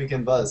watch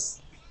Weekend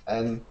Buzz,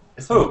 and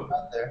it's Who?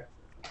 out there.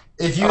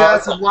 If you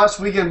guys had watched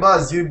Weekend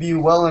Buzz, you'd be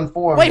well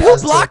informed. Wait, who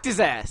as to- blocked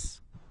his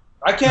ass?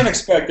 I can't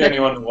expect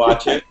anyone to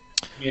watch it.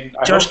 I mean,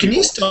 I Josh, hope can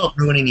you people- stop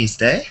ruining his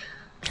day?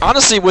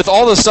 Honestly, with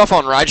all the stuff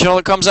on Ride Channel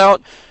that comes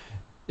out,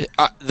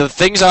 the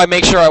things I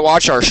make sure I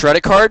watch are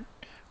Shredded Card,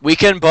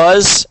 Weekend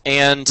Buzz,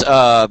 and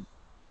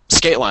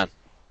Skateline.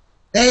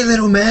 Hey,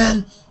 little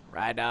man.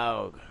 Ride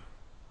dog.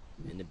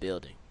 In the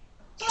building.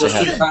 Just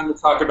the time to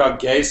talk about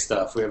gay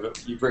stuff.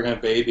 You bring a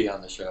baby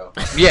on the show.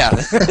 Yeah.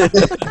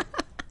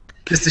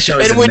 Just to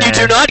show us And when you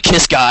do not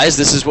kiss guys,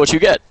 this is what you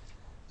get.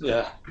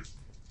 Yeah.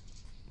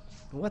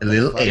 What a the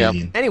little fuck?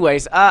 alien.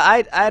 Anyways,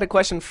 I had a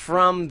question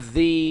from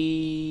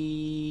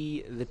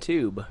the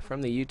tube,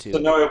 from the YouTube. So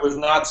no, it was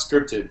not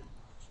scripted.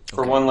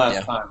 For one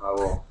last time, I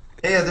will.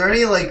 Hey, are there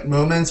any like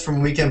moments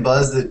from Weekend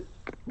Buzz that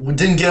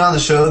didn't get on the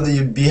show that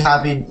you'd be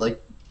happy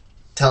like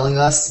telling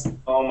us?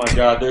 Oh my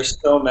god, there's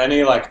so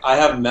many. Like, I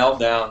have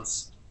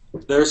meltdowns.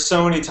 There's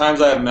so many times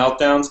I have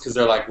meltdowns because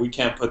they're like, we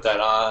can't put that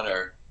on,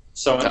 or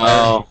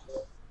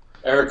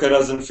Erica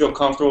doesn't feel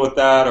comfortable with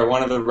that, or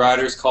one of the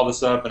riders called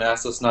us up and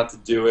asked us not to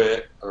do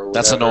it, or whatever.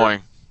 That's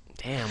annoying.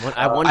 Damn,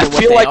 I wonder I what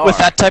feel they like are. with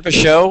that type of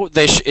show,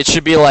 it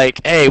should be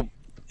like, hey,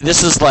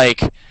 this is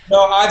like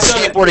No, I've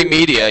done it. skateboarding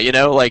media, you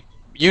know? Like,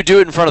 you do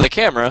it in front of the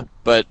camera,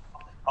 but...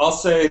 I'll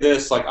say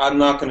this, like, I'm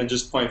not going to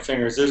just point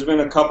fingers. There's been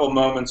a couple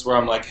moments where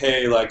I'm like,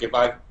 hey, like, if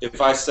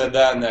I said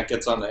that and that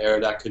gets on the air,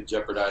 that could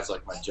jeopardize,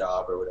 like, my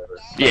job or whatever.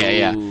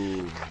 Yeah.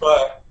 Ooh.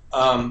 But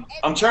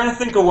I'm trying to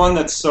think of one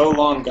that's so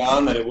long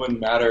gone that it wouldn't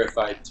matter if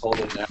I told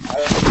it now.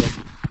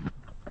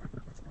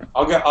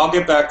 I'll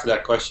get back to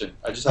that question.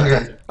 I just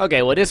have to.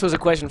 Okay, well, this was a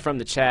question from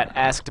the chat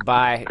asked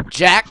by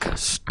Jack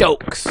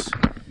Stokes.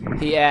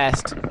 He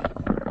asked,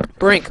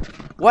 Brink,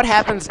 what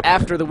happens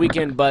after the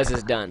Weekend Buzz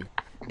is done?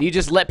 Do you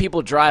just let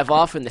people drive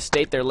off in the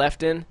state they're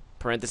left in?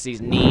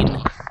 Parentheses, Neen,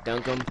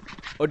 Dunkum.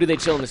 Or do they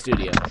chill in the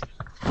studio?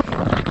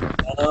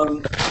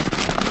 Everyone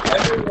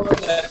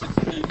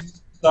that you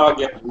saw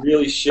get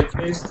really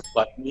shit-faced,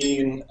 like me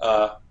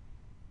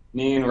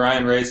and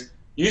Ryan Ray's,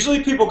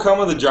 usually people come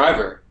with a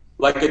driver.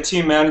 Like a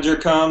team manager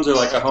comes, or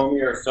like a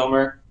homie or a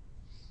filmer.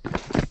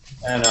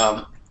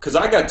 And, because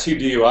I got 2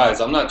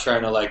 DUIs, I'm not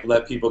trying to, like,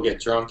 let people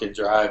get drunk and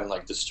drive and,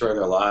 like, destroy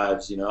their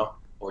lives, you know,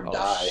 or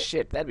die.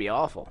 Shit, that'd be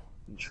awful.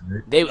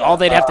 All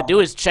they'd have to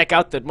do is check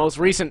out the most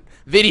recent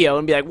video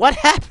and be like, what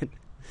happened?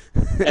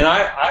 And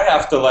I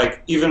have to,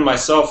 like, even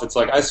myself, it's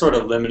like I sort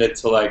of limit it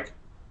to, like,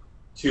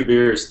 2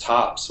 beers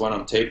tops when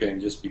I'm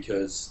taping, just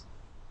because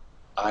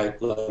I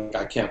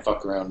can't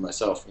fuck around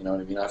myself, you know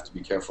what I mean? I have to be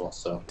careful,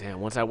 so. Damn,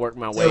 once I work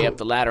my way up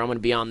the ladder, I'm going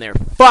to be on there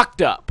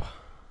fucked up.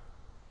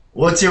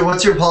 What's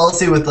your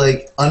policy with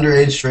like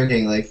underage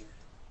drinking? Like,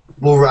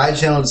 will Ride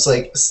Channel just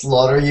like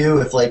slaughter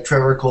you if like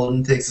Trevor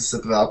Colton takes a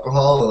sip of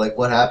alcohol, or like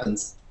what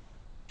happens?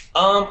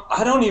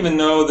 I don't even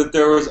know that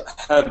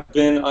have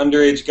been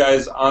underage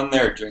guys on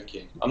there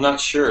drinking. I'm not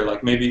sure.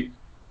 Like, maybe,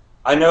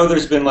 I know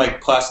there's been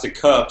like plastic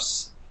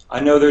cups. I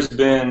know there's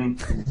been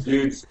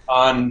dudes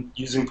on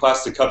using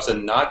plastic cups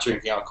and not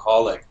drinking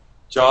alcohol. Like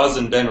Jaws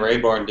and Ben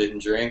Rayborn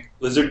didn't drink.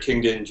 Lizard King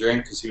didn't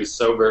drink because he was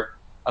sober.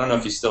 I don't know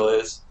if he still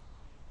is.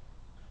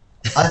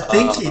 I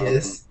think he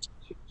is.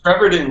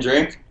 Trevor didn't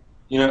drink,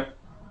 you know.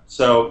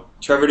 So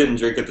Trevor didn't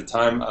drink at the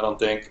time. I don't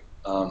think.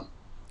 I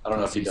don't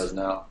know if he does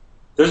now.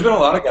 There's been a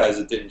lot of guys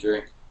that didn't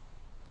drink.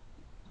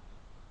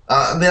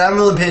 I mean, I don't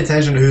really pay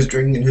attention to who's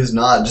drinking and who's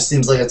not. It just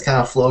seems like it's kind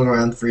of flowing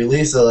around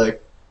freely. So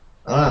like,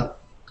 I don't know.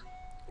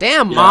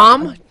 Damn, Yeah.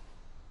 Mom.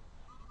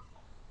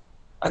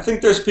 I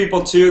think there's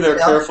people too. They're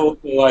Yeah. careful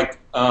to like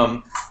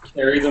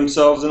carry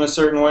themselves in a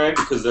certain way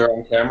because they're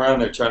on camera and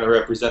they're trying to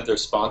represent their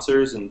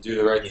sponsors and do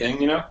the right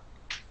thing. You know,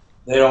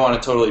 they don't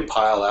want to totally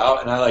pile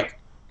out, and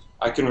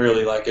I can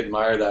really like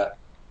admire that.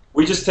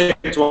 We just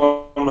taped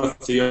one with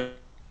Theo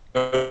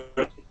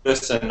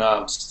this and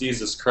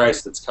Jesus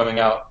Christ that's coming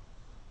out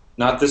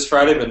not this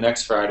Friday but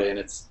next Friday, and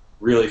it's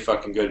really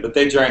fucking good. But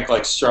they drank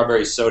like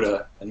strawberry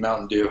soda and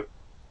Mountain Dew.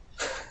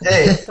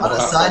 Hey, on a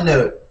side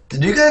note,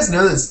 did you guys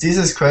know that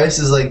Jesus Christ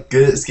is like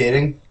good at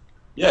skating?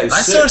 Yeah, he's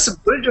I sick. saw some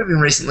footage of him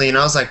recently, and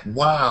I was like,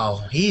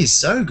 "Wow, he is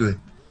so good."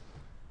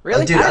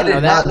 Really? Dude, I I didn't did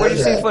know not that. Where know did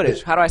you see that.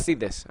 footage? How do I see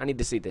this? I need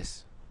to see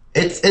this.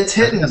 It's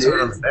hidden, That's what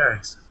I'm dude.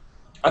 embarrassed.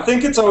 I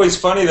think it's always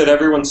funny that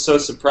everyone's so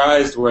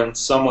surprised when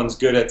someone's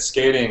good at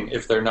skating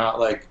if they're not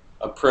like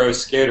a pro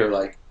skater.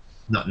 Like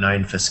Not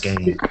known for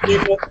skating.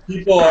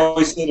 people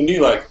always say to me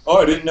like, "Oh,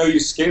 I didn't know you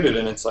skated,"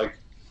 and it's like,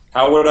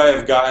 how would I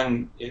have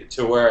gotten it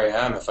to where I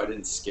am if I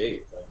didn't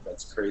skate? Like,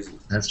 that's crazy.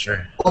 That's true.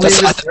 Well,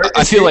 That's, maybe it's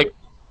I feel like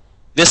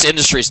this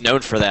industry is known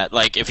for that.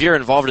 Like, if you're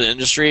involved in the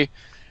industry,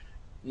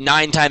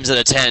 9 times out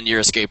of 10, you're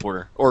a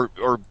skateboarder or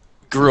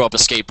grew up a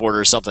skateboarder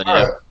or something. You know?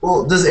 Alright,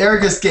 well, does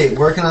Erica skate?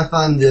 Where can I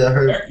find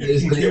her Erica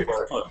latest can video?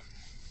 kickflip.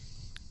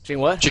 Gene,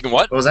 what? Chicken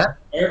what? What was that?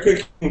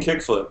 Erica can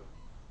kickflip.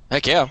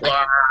 Heck yeah.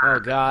 Oh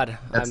God,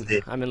 That's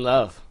it. I'm in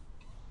love.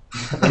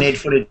 We need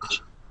footage.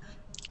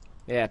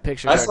 Yeah,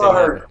 pictures. I are saw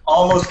good. her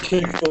almost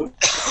kickflip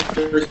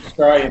first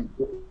try and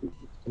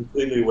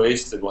completely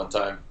wasted one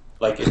time,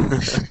 like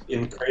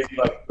in crazy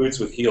like boots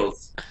with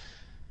heels.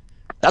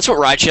 That's what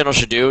Ride Channel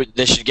should do.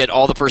 They should get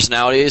all the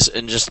personalities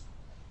and just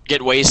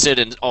get wasted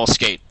and all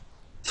skate.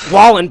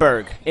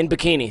 Wallenberg in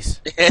bikinis.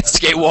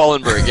 Skate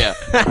Wallenberg, yeah.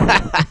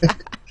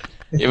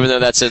 Even though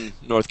that's in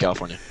North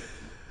California.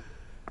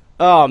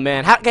 Oh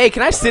man, hey,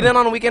 can I sit in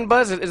on a Weekend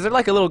Buzz? Is there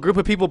like a little group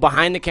of people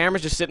behind the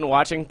cameras just sitting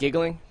watching,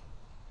 giggling?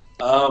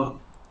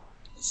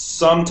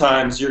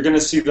 Sometimes you're going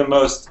to see the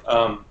most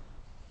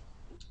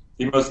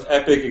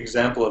epic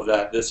example of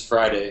that this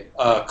Friday.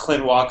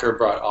 Clint Walker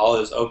brought all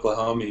his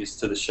Oklahomies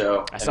to the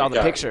show. I and saw it the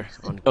got- picture.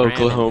 On Grandin.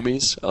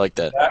 Oklahomies. I like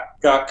that.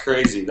 That got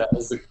crazy. That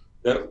was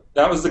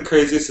the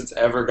craziest it's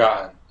ever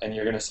gotten, and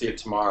you're going to see it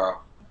tomorrow.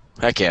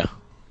 Heck yeah.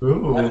 I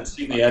Ooh. haven't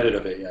seen the edit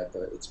of it yet,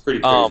 but it's pretty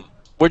crazy.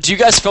 Where do you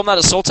guys film that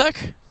at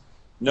Soltech?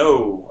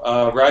 No,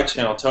 Ride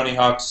Channel, Tony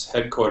Hawk's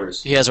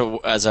headquarters. He has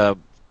a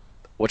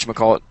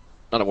whatchamacallit?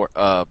 Not a word.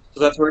 So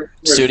that's where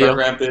Studio?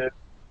 Front Ramp is.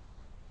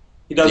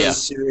 He does Yeah.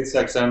 his Sirius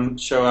XM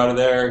show out of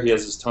there. He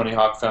has his Tony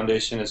Hawk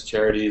Foundation, his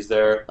charity is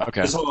there.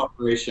 Okay. His whole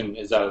operation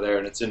is out of there,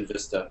 and it's in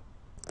Vista.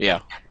 Yeah.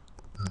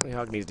 Tony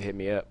Hawk needs to hit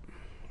me up.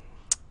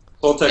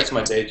 Soltech's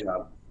my day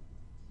job.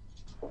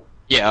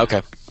 Yeah.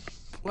 Okay.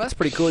 Well, that's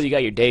pretty cool. You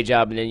got your day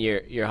job, and then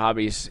your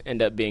hobbies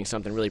end up being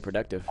something really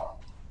productive.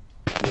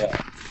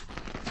 Yeah.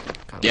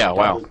 Yeah.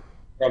 Wow.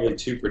 Probably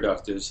too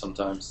productive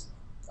sometimes.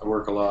 I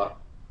work a lot.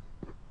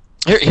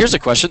 Here's a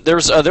question. There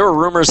were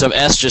rumors of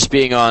S just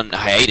being on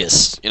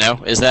hiatus. You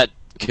know, is that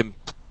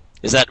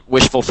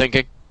wishful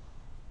thinking?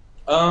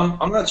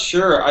 I'm not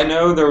sure. I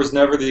know there was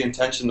never the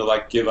intention to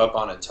like give up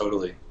on it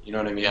totally. You know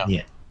what I mean?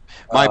 Yeah.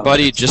 My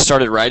buddy just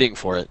started writing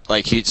for it.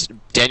 Like he's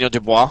Daniel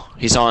Dubois.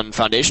 He's on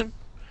Foundation,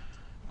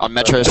 on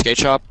Metro Skate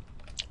Shop.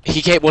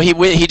 He came. Well,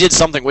 he did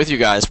something with you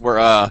guys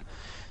where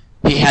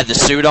he had the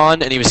suit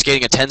on and he was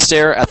skating a 10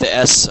 stair at the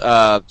S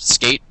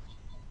skate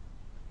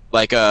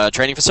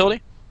training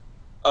facility.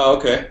 Oh,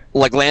 okay.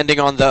 Like landing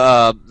on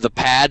the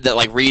pad that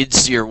like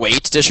reads your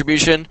weight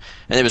distribution,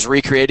 and it was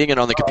recreating it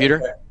on the computer.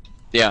 Okay.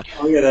 Yeah.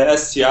 Oh yeah, the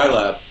STI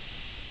lab.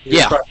 He was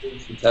Yeah. probably doing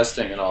some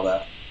testing and all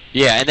that.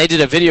 Yeah, and they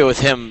did a video with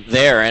him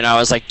there, and I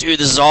was like, dude,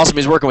 this is awesome.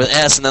 He's working with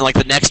S, and then like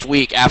the next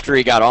week after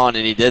he got on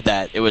and he did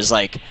that, it was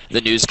like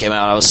the news came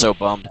out. I was so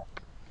bummed.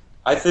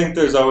 I think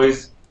it's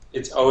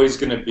always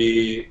going to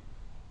be,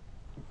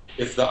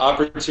 if the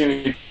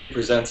opportunity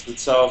presents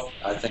itself,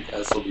 I think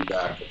S will be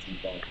back at some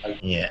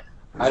point. Yeah.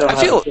 I don't I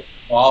have feel- a crystal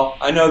ball.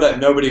 I know that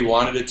nobody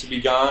wanted it to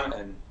be gone,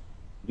 and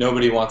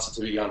nobody wants it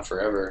to be gone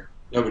forever.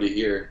 Nobody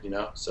here, you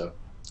know. So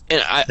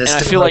And I There's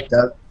still feel hope, like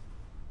Doug.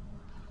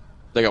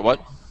 they got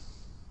what?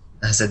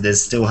 I said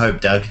there's still hope,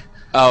 Doug.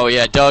 Oh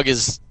yeah, Doug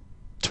is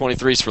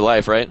 23s for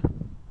life, right?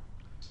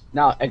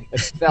 No,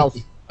 excels.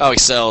 Oh, he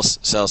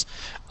sells.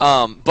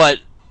 But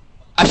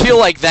I feel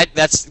like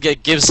that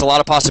gives a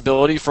lot of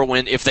possibility for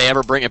when if they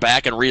ever bring it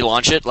back and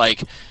relaunch it,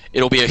 like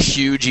it'll be a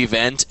huge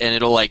event and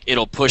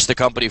it'll push the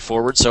company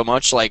forward so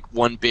much, like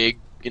one big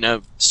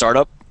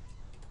startup.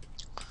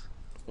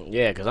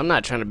 Yeah, because I'm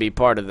not trying to be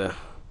part of the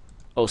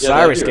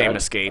Osiris that'd be game right.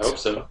 of skate. I hope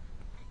so.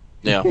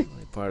 Yeah,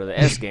 Part of the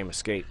S game of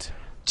skate.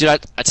 dude,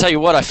 I tell you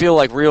what, I feel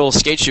like real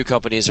skate shoe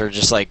companies are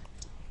just like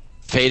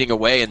fading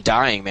away and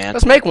dying, man.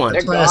 Let's make one.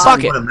 They're That's why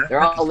I gone. Fuck still it. want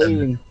They're all America to-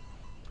 leaving.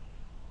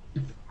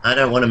 I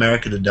don't want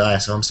America to die,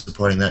 so I'm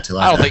supporting that till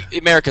I don't die.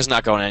 think America's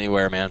not going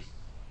anywhere, man.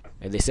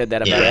 And they said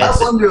that about Yeah. S.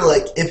 I wonder,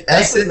 like, if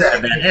S said and that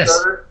about S.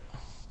 Kickstarter,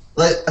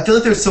 like, I feel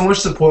like there's so much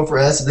support for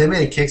S. If they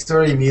made a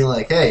Kickstarter, you mean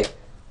like, hey,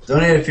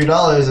 donate a few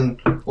dollars and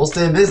we'll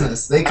stay in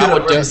business. They could I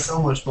would have do- raised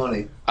so much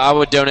money. I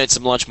would donate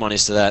some lunch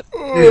monies to that.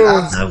 Dude,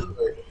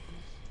 absolutely.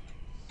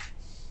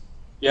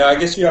 Yeah, I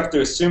guess you have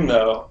to assume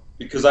though,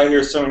 because I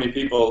hear so many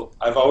people.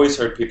 I've always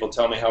heard people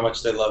tell me how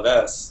much they love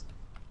S,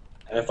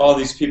 and if all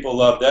these people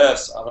loved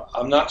S,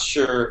 I'm not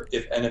sure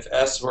if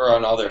S were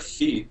on all their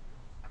feet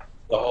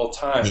the whole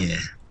time. Yeah.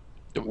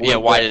 Yeah,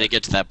 why did it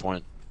get to that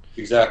point?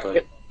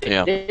 Exactly.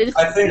 Yeah.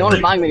 I think no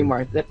one's buying them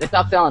anymore. They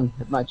stopped selling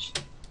as much.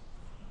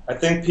 I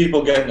think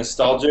people get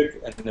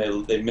nostalgic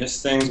and they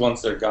miss things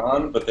once they're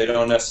gone, but they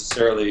don't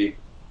necessarily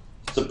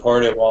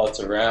support it while it's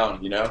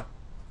around. You know.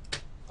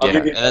 I'll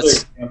give you another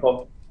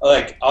example.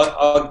 Like,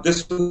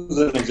 this was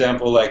an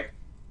example. Like,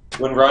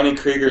 when Ronnie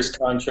Krieger's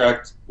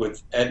contract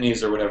with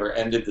Etnies or whatever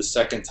ended the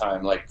second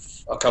time, like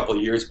a couple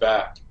of years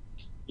back.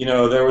 You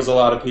know, there was a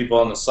lot of people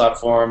on the slap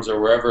forums or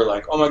wherever,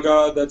 like, "Oh my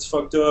God, that's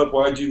fucked up.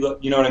 Why'd you?"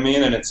 You know what I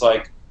mean? And it's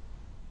like,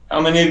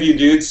 how many of you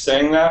dudes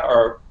saying that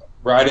are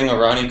riding a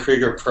Ronnie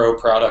Krieger Pro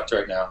product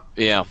right now?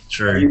 Yeah,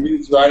 True. Are you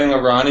dudes riding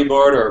a Ronnie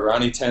board or a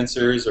Ronnie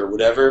Tensors or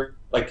whatever?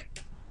 Like,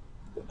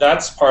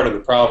 that's part of the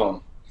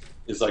problem.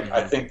 Is like,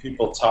 I think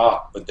people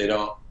talk, but they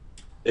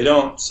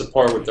don't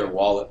support with their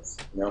wallets.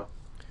 You know?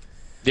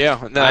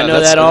 yeah. No, I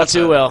know that all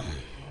too well.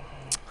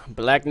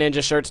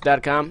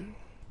 BlackNinjaShirts.com.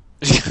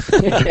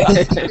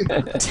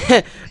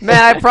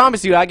 Man, I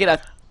promise you, I get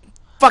a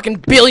fucking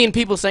billion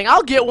people saying,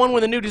 "I'll get one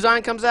when the new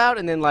design comes out,"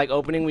 and then like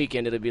opening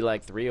weekend, it'll be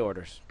like 3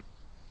 orders.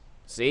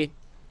 See,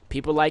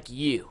 people like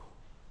you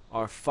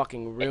are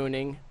fucking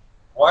ruining.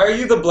 Why are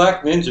you the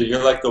Black Ninja?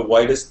 You're like the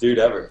whitest dude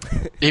ever.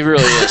 He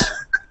really is.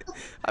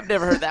 I've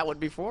never heard that one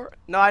before.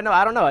 No, I know.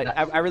 I don't know.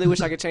 I really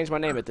wish I could change my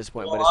name at this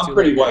point, Well, but it's I'm too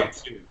pretty late. white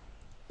too,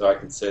 so I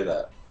can say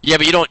that. Yeah,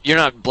 but you're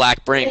not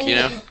Black Brink, you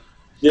know.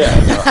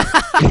 Yeah.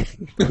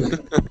 No.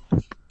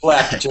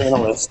 Black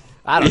journalist.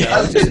 I don't know.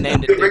 I was just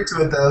named Good it. ring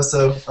to it though,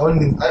 so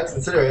I'd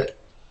consider it.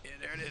 Yeah,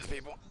 there it is,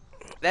 people.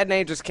 That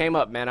name just came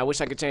up, man. I wish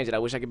I could change it. I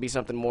wish I could be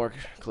something more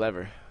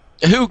clever.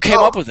 Who came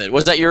up with it?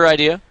 Was that your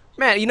idea?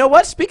 Man, you know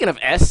what? Speaking of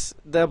S,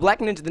 the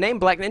name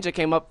Black Ninja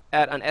came up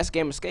at an S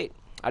game of skate.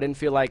 I didn't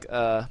feel like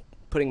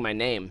putting my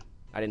name.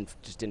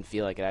 Just didn't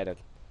feel like it. I had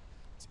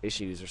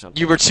issues or something.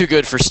 You were too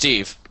good for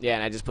Steve. Yeah,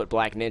 and I just put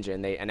Black Ninja,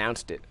 and they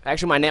announced it.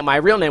 Actually, my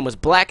real name was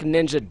Black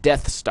Ninja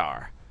Death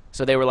Star.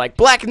 So they were like,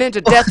 Black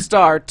Ninja Death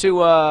Star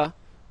to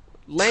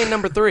lane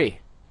number 3.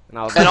 And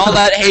I was And like, all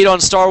that hate on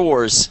Star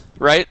Wars,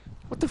 right?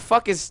 what the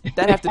fuck is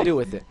that have to do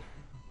with it?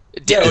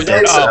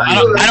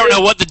 I don't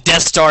know what the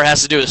Death Star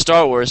has to do with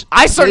Star Wars.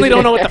 I certainly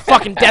don't know what the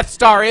fucking Death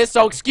Star is,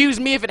 so excuse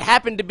me if it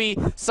happened to be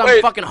some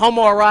fucking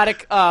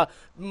homoerotic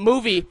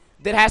movie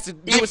that has to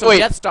do with some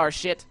Death Star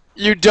shit.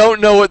 You don't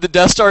know what the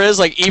Death Star is?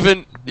 Like,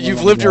 even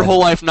you've lived your whole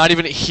life not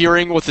even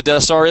hearing what the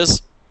Death Star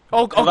is?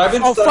 Oh,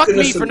 stuck fuck into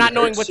me some for not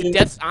knowing what the shit?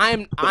 Death.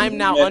 I'm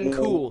now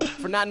uncool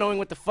for not knowing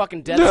what the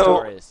fucking Death No.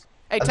 Star is.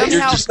 Hey, I tell think me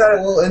you're how. just got a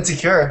little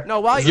insecure.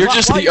 No, while You're while-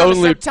 just while the you're on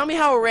only- sub, tell me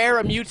how rare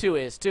a Mewtwo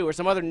is too, or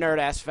some other nerd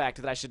ass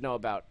fact that I should know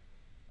about.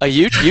 A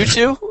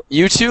U2?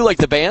 U2, like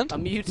the band? A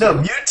Mewtwo. No,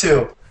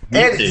 Mewtwo.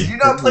 Andy, did you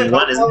not play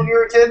What is Pokemon when you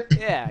were a kid?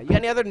 Yeah, you got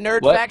any other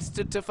nerd What? facts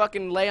to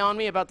fucking lay on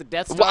me about the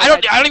Death Star? Well, I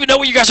don't even know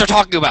what you guys are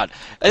talking about.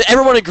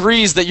 Everyone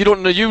agrees that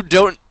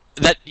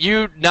that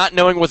you not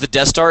knowing what the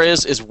Death Star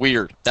is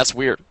weird. That's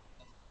weird.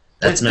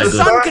 That's no The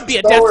good. sun could be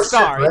a Star Death Wars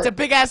Star. shit, right? It's a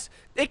big ass.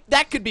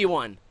 That could be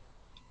one.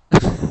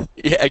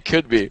 Yeah, it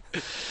could be.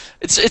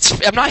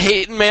 It's. I'm not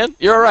hating, man.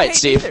 You're all right, hate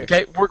Steve. either.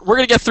 Okay, we're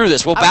gonna get through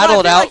this. We'll I battle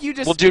it feel out. like you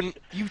just- We'll do.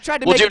 You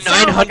tried to We'll make do it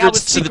sound like I was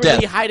 900s to the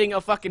secretly death. hiding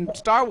a fucking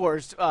Star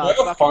Wars Like a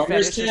fucking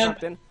farmer's fetish or camp?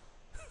 something.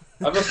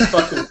 I'm a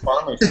fucking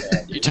farmer's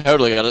man. You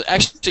totally got it.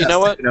 Actually, you know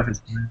what?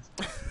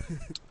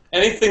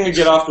 Anything to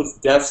get off this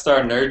Death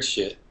Star nerd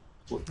shit.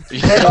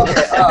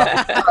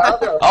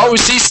 Oh,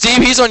 see, Steve,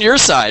 he's on your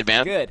side,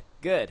 man. Good,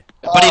 good.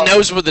 But he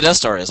knows what the Death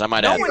Star is. I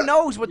might No add. one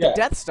knows what the Yeah.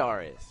 Death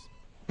Star is.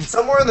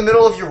 Somewhere in the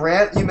middle of your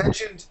rant, you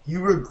mentioned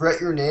you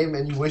regret your name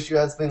and you wish you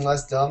had something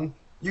less dumb.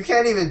 You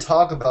can't even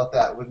talk about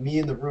that with me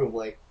in the room.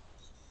 Like,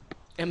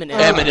 Eminem.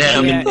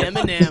 Eminem. Yeah,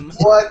 Eminem.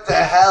 what the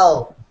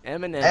hell?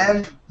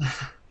 Eminem.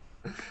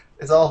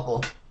 It's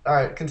awful. All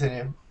right,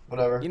 continue.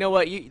 Whatever. You know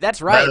what?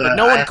 That's right, but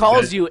no one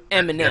calls you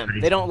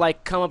Eminem. They don't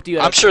like come up to you.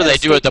 I'm sure they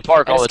do at the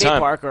park at all a the skate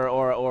time. park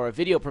or a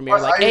video premiere,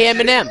 Are like, you "Hey,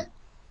 kidding Eminem." me?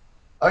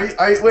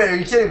 Wait, are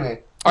you kidding me?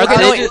 Are Okay,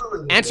 they? no,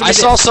 Absolutely. answer I me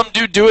saw this. some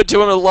dude do it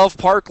to him at Love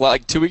Park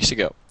like 2 weeks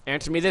ago.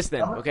 Answer me this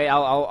then, okay?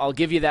 I'll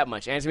give you that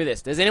much. Answer me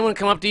this. Does anyone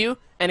come up to you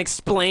and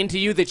explain to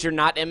you that you're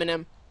not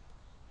Eminem?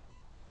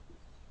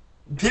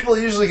 People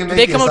usually can make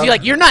They the come up to you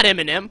like, assumption. "You're not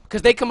Eminem,"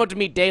 because they come up to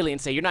me daily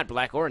and say, "You're not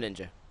Black or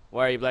Ninja.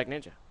 Why are you Black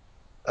Ninja?"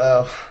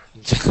 Oh.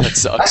 That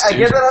sucks, I dude.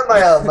 get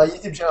that on my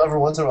YouTube channel every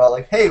once in a while.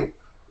 Like, hey,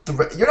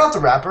 you're not the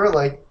rapper.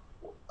 Like,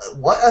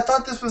 what? I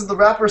thought this was the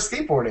rapper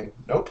skateboarding.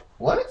 Nope.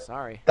 What?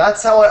 Sorry.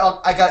 That's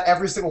how I got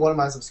every single one of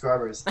my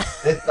subscribers.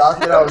 They thought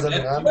that I was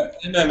Eminem.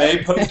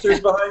 MMA posters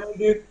behind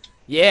you, dude?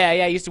 Yeah,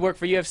 I used to work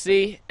for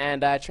UFC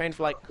and I trained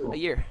for like a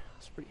year.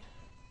 It's pretty.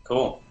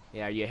 Cool.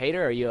 Yeah, are you a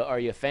hater or are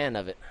you a fan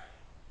of it?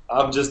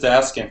 I'm just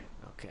asking.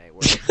 Okay, I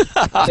was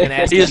gonna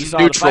ask He you is if you saw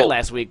the neutral. fight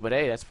last week, but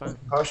hey, that's fine.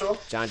 Partial?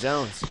 John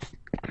Jones.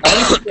 How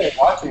many people are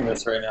watching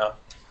this right now?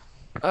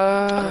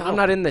 I'm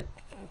not in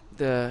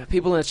the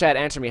people in the chat.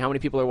 Answer me. How many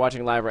people are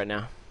watching live right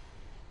now?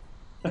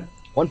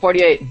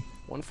 148.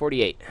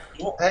 148.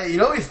 Hey, you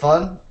know what'd be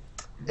fun?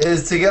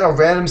 Is to get a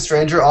random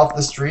stranger off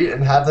the street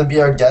and have them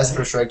be our guest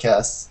for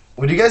Shredcast.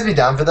 Would you guys be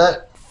down for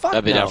that? Fuck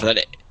I'd be no. down for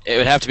that. It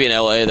would have to be in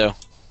LA though.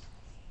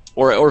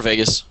 or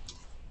Vegas.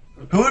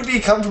 Who would be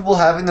comfortable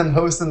having them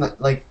host and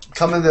like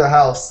come into their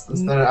house and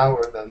spend an hour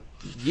with them?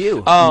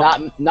 You.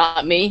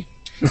 Not me.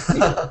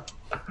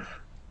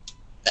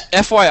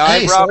 FYI,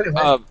 Hey, Rob,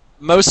 sorry,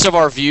 most of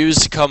our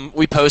views come.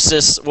 We'll post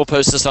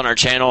this on our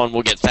channel, and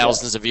we'll get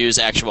thousands of views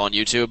actual on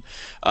YouTube.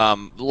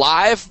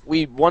 Live,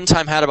 we one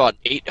time had about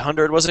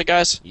 800. Was it,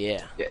 guys?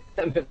 Yeah.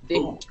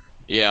 750.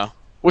 Yeah,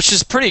 which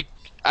is pretty.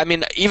 I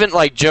mean, even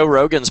like Joe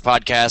Rogan's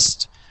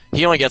podcast,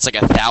 he only gets like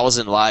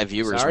 1,000 live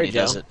viewers Sorry, when he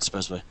does Joe. it,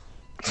 supposedly.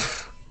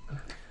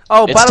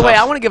 Oh, It's by the way,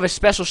 tough. I want to give a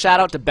special shout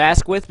out to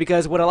Basquith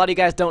because what a lot of you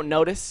guys don't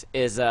notice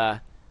is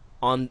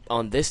on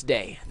this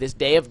day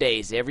of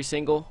days, every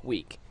single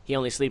week, he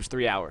only sleeps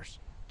 3 hours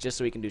just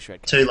so he can do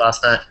Shredcast. 2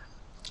 last night.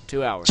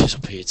 2 hours.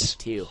 Jeez, Pete.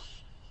 2.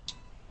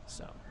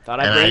 So thought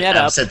I'd And bring that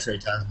I've up. said 3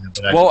 times now,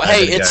 but Well, I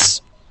hey, gotta go.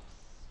 it's.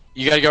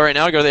 You gotta go right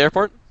now. Go to the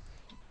airport.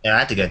 Yeah, I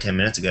had to go 10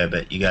 minutes ago,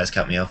 but you guys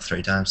cut me off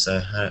 3 times,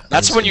 so... I'm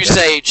That's just when gonna you go.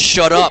 say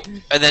 "shut up"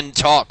 and then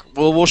talk.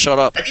 We'll shut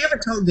up. Have you ever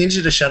told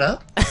Ninja to shut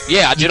up?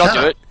 Yeah, dude, I'll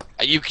do it.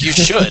 You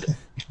should.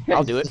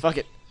 I'll do it. Fuck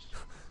it.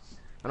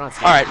 I'm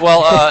not All right.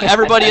 Well,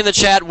 everybody in the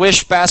chat,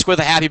 wish Basquith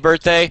a happy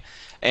birthday,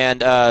 and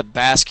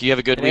Bask, you have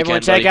a good And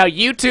everyone weekend, check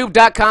buddy. out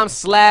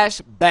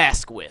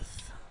youtube.com/Basquith.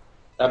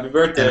 Happy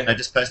birthday. And I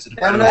just posted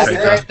a Have a photo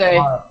nice of day. Shredcast.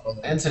 Tomorrow.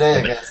 And today,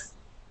 I guess.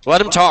 Let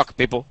him talk,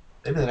 people.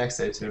 Maybe the next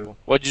day too.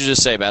 What'd you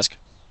just say, Bask?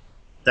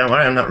 Don't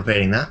worry, I'm not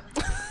repeating that.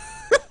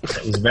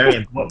 That was very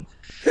important.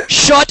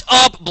 Shut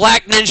up,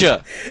 Black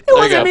Ninja. It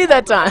wasn't me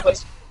that time.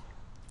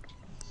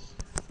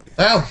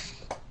 Well,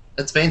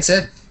 that's been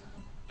said.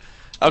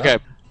 Okay.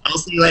 I'll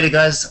see you later,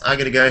 guys. I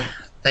gotta go.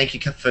 Thank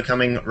you for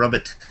coming,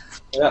 Robert.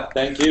 Yeah,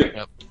 thank you.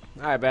 All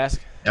right, Bask.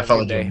 I Have a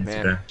followed good you day, on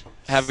man. Instagram.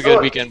 Have a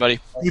good weekend, buddy.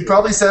 He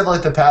probably said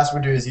like the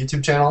password to his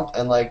YouTube channel,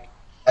 and like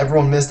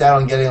everyone missed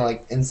out on getting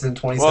like instant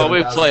 27. Well,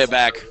 we play it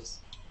back.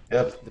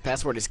 Yep. The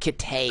password is I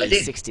did. And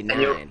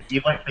Kitay69.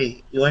 you won't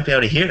be able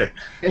to hear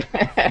it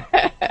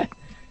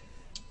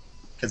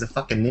because of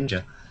fucking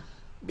Ninja.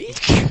 He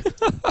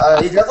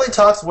definitely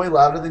talks way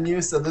louder than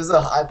you, so there's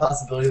a high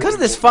possibility. Because of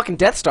this fucking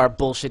Death Star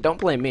bullshit. Don't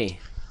blame me.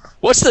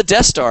 What's the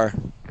Death Star?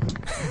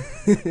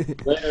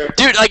 Later.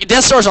 Dude, like,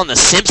 Death Star's on The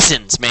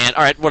Simpsons, man.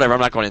 All right, whatever.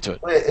 I'm not going into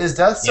it. Wait, is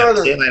Death Star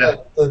Yeah, see you later.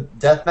 the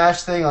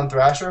deathmatch thing on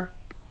Thrasher?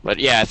 But,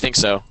 yeah, I think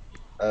so.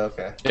 Oh,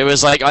 okay. It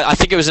was like, I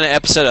think it was in an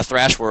episode of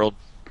Thrash World.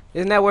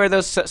 Isn't that where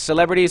those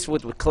celebrities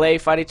with Clay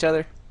fight each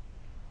other?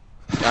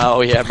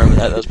 Oh, yeah, I remember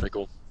that. That was pretty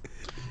cool.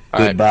 All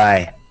right.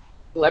 Goodbye.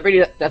 Celebrity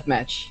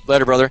deathmatch.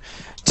 Later, brother.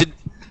 Did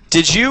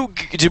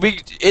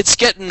we? It's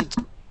getting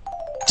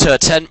to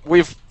 10.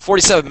 We've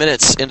 47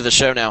 minutes into the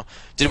show now.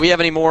 Did we have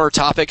any more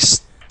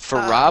topics for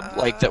Rob?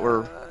 Like that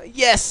were?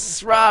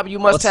 Yes, Rob, you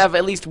must What's- have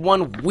at least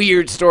one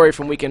weird story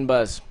from Weekend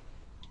Buzz.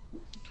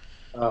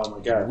 Oh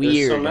my god. Weird.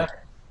 There's so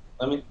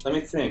many. Let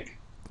me think.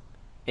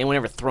 Anyone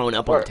ever thrown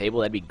up on the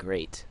table? That'd be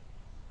great.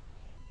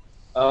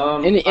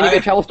 Any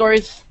good travel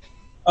stories?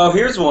 Oh,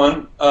 here's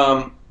one.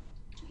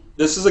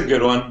 This is a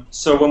good one.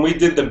 So when we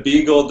did the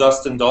Beagle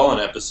Dustin Dolan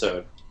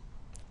episode,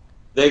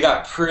 they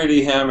got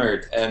pretty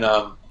hammered and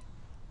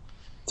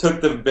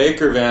took the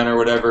Baker van or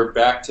whatever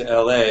back to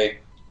L.A.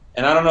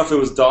 And I don't know if it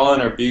was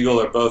Dolan or Beagle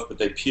or both, but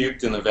they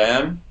puked in the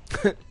van.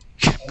 And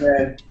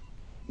then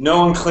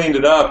no one cleaned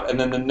it up. And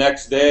then the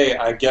next day,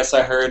 I guess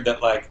I heard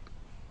that like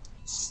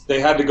they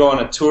had to go on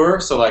a tour.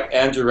 So like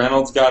Andrew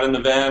Reynolds got in the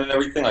van and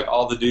everything. Like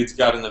all the dudes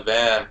got in the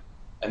van,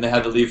 and they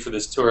had to leave for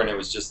this tour. And it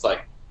was just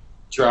like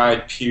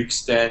dried puke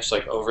stench,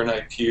 like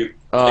overnight puke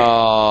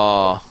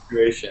Oh,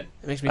 situation.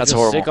 It makes me That's feel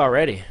horrible. sick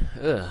already.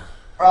 Ugh.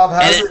 Rob,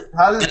 how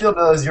And does it feel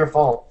that it was your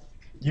fault?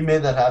 You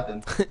made that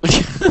happen.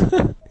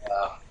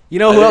 You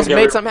know I who didn't else get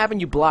made it. something happen?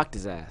 You blocked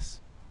his ass.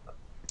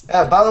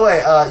 Yeah. By the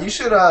way, you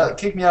should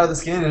kick me out of the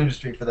skating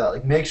industry for that.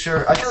 Like, make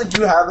sure. I feel like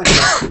you have it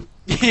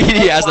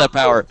he has that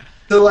power.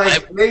 to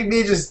like make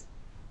me just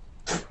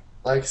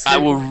like. Skate. I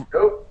will.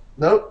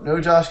 Nope. No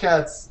Josh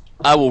Katz.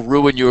 I will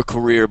ruin your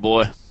career,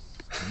 boy.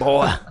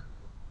 Boy.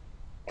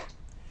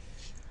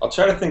 I'll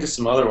try to think of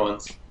some other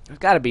ones. There's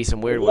got to be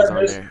some weird What ones did I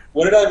on miss- there.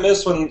 What did I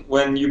miss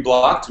when you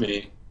blocked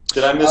me?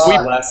 Did I miss We-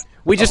 the last?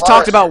 We just lot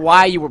talked of about shit.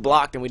 why you were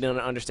blocked, and we didn't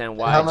understand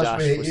why how much Josh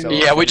we hate was you. so.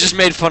 Yeah, we just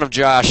made fun of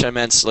Josh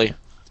immensely,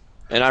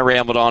 and I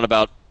rambled on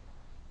about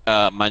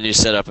my new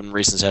setup in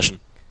recent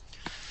session.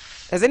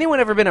 Has anyone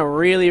ever been a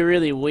really,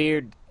 really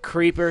weird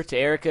creeper to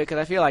Erica? Because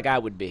I feel like I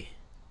would be.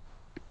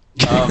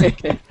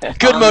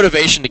 Good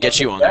motivation to get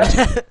you on guest?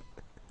 there.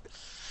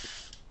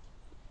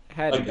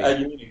 Had to Like,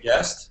 be. you mean a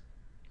guest?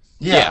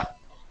 Yeah.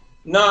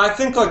 No, I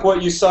think like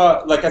what you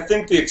saw. Like I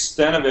think the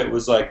extent of it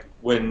was like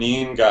when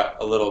Neen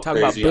got a little Talk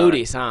about crazy. on her.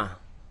 booties, huh?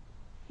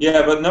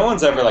 Yeah, but no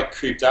one's ever like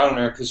creeped out on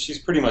her because she's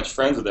pretty much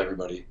friends with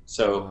everybody.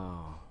 So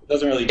Oh. it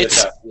doesn't really get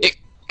It's that.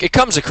 it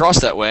comes across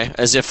that way,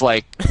 as if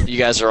like you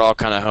guys are all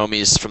kind of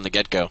homies from the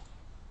get-go.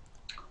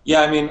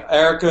 Yeah, I mean,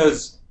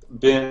 Erica's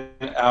been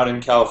out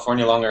in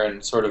California longer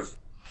and sort of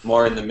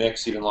more in the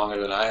mix even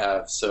longer than I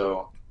have.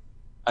 So,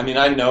 I mean,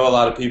 I know a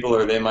lot of people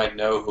or they might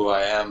know who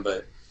I am,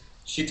 but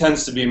she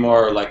tends to be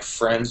more like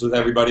friends with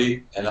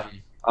everybody. And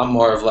I'm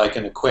more of like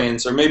an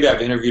acquaintance, or maybe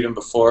I've interviewed them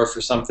before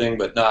for something,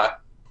 but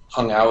not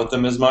hung out with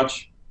them as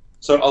much.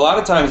 So a lot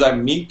of times I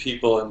meet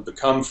people and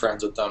become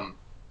friends with them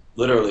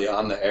literally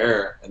on the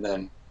air, and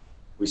then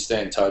we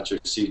stay in touch or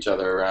see each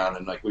other around,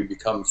 and like we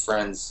become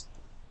friends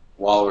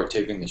while we're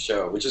taping the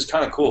show, which is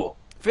kind of cool.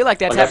 I feel like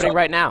that's happening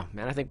right now,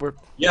 man. I think we're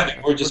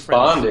just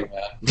bonding,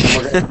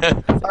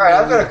 man. All right,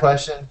 I've got a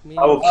question.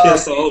 I will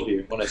kiss all of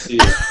you when I see you.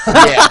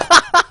 Yeah,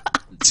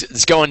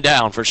 it's going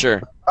down for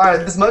sure. All right,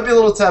 this might be a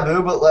little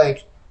taboo, but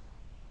like,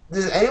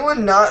 does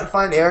anyone not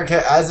find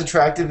Erica as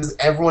attractive as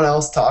everyone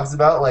else talks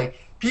about? Like,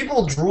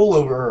 people drool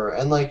over her,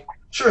 and like,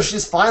 sure,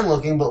 she's fine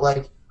looking, but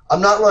like,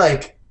 I'm not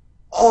like,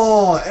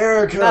 oh,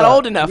 Erica. You're not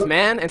old enough,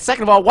 man. And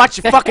second of all,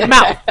 watch your fucking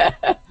mouth.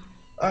 All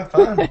right,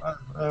 fine,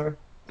 whatever.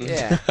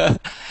 Yeah.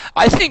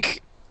 I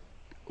think.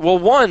 Well,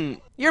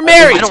 one. You're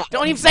married.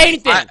 Don't even say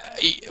anything.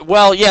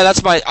 Well, yeah,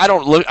 that's my. I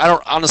don't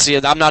honestly.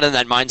 I'm not in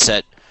that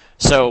mindset.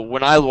 So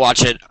when I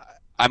watch it,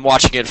 I'm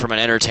watching it from an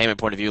entertainment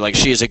point of view. Like,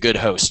 she is a good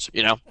host,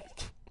 you know.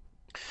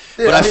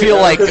 Yeah, But I feel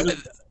like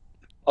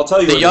I'll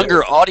tell you the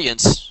younger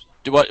audience.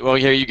 Do what? Well,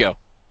 here you go.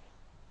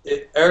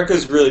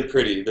 Erica's really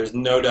pretty. There's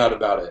no doubt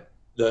about it.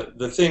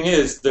 The thing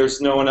is,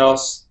 there's no one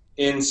else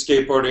in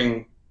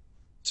skateboarding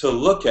to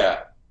look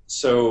at.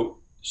 So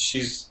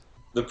she's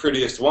the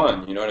prettiest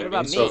one. You know what I mean?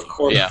 about So me? of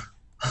course. Yeah.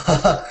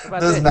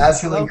 Those this?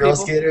 masculine Hello, girl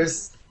people?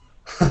 skaters.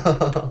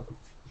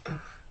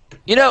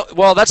 You know,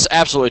 well, that's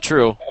absolutely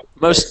true.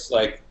 Most.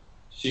 Like,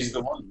 she's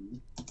the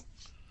one.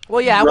 Well,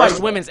 yeah, I Right.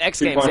 watched women's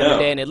X Games the 2.0. other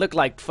day, and it looked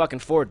like fucking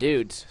 4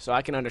 dudes. So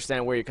I can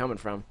understand where you're coming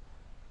from.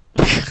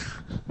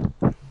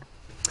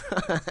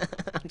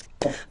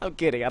 I'm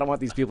kidding. I don't want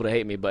these people to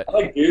hate me, but I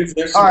like dudes.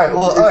 There's All right,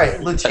 well, all right.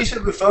 Letitia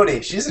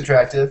Buffoni, she's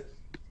attractive.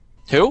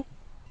 Who?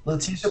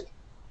 Letitia, is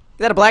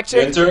that a black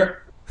chick?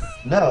 Winter.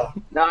 no.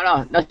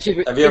 No.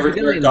 She's, Have you ever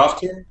jerked off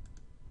to her?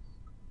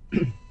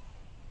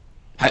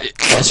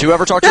 Has you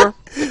ever talked to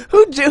her?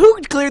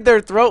 Who cleared their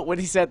throat when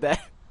he said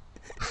that?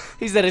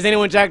 He said, "Has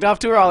anyone jacked off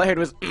to her?" All I heard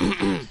was,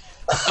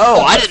 Oh,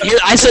 I didn't hear.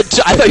 I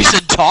thought you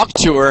said talk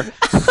to her.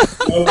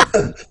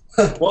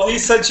 Well, he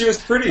said she was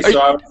pretty, so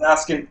I was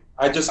asking.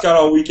 I just got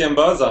all weekend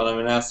buzz on him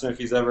and asked him if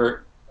he's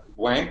ever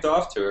wanked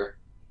off to her.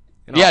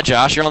 Yeah,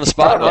 Josh, you're on the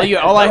spot.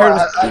 all I heard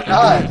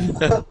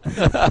was,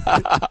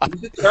 You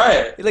should try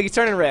it. look, he's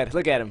turning red.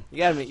 Look at him. You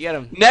got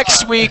him.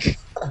 Next week,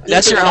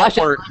 that's your Josh-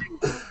 homework.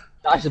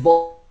 Josh is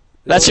bull.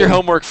 That's your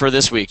homework for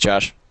this week,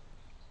 Josh.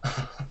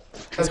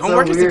 His That's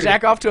homework so is to weird.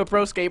 jack off to a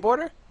pro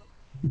skateboarder?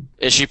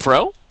 Is she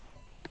pro?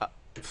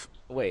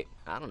 Wait,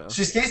 I don't know.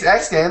 She skates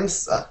X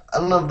Games. I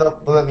don't know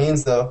what that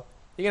means, though.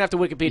 You're gonna have to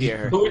Wikipedia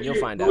her, Who and you'll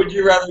find who out. would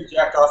you rather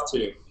jack off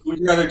to? Who would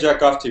you rather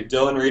jack off to,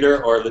 Dylan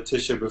Reeder or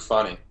Letitia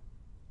Buffoni?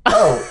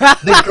 Oh,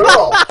 the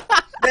girl.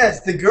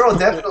 Yes, the girl,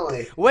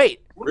 definitely. Wait,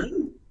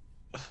 Really?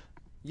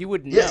 you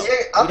would know. Yeah,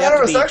 I'm You'd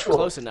have to be heterosexual.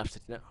 close enough to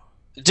know.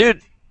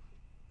 Dude,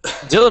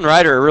 Dylan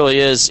Ryder really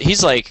is.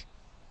 He's like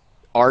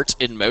art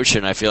in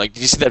motion, I feel like.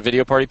 Did you see that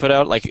video party put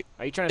out? Like,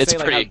 Are you trying to It's say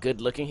like how pretty-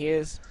 good looking he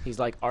is? He's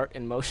like art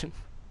in motion.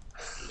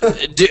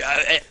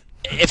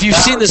 if you've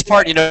seen this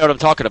part, you know what I'm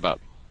talking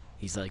about.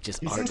 He's like just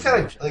He art seems in kind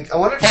of motion. like, I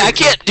wonder if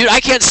Hey, I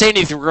can't say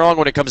anything wrong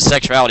when it comes to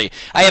sexuality.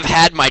 I have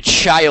had my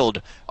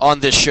child on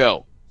this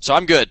show, so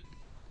I'm good.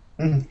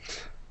 Are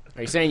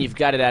you saying you've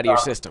got it out of your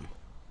system?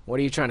 What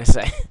are you trying to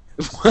say?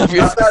 I've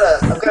I've got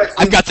a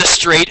I've got this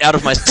straight out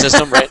of my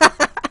system, right?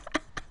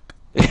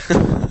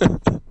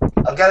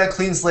 I've got a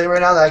clean slate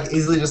right now that I can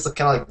easily just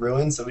kind of like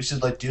ruin, so we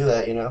should like do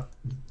that, you know?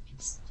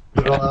 Just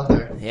put it all out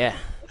there. Yeah.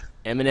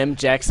 Eminem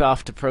jacks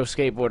off to pro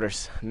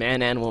skateboarders,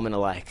 man and woman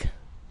alike.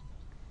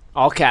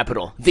 All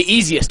capital. The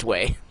easiest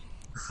way.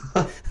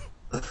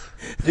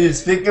 Dude,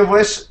 speaking of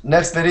which,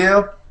 next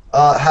video,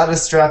 how to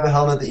strap a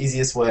helmet the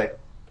easiest way.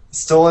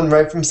 Stolen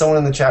right from someone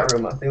in the chat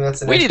room. I think that's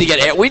the we next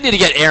need to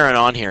get Aaron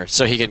on here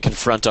so he can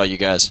confront all you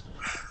guys.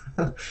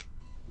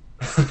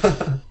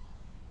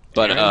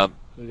 But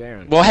Who's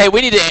Aaron? well, hey,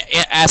 we need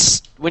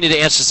to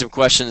answer some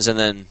questions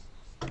and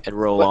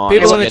roll on.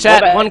 People in the It's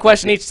chat, What- one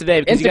question each today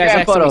because you guys Instagram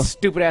ask so many photo.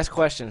 stupid ass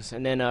questions,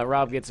 and then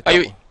Rob gets a Are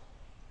couple.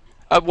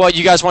 you- well,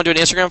 you guys want to do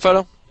an Instagram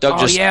photo? Doug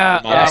Oh just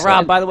yeah, asked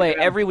Rob. that. By the way,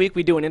 every week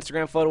we do an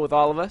Instagram photo with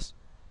all of us.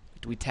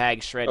 We tag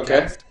Shredcast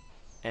Okay.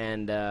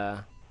 and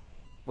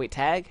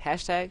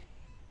hashtag,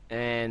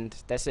 and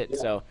that's it.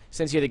 So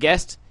since you're the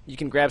guest, you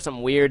can grab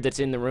something weird that's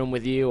in the room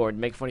with you, or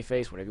make a funny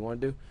face, whatever you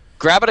want to do.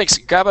 Grab a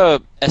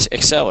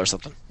Excel or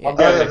something. I'll Oh,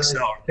 grab yeah,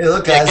 Excel. hey,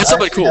 look, Yeah, guys, get I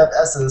somebody actually cool. have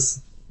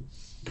S's.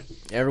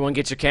 Everyone,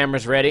 get your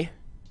cameras ready.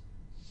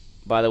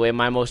 By the way,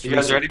 my most You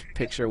guys recent ready?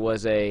 picture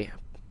was a.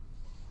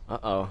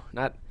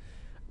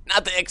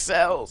 Not the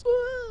Excels.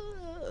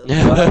 Oh,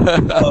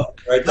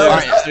 right No, there.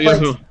 Alright, so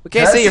like, We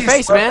can't see your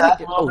face, man.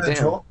 Front Oh back, damn.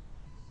 Joel. All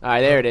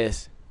right, there it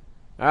is.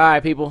 All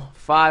right, people.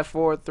 5,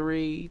 4,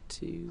 3,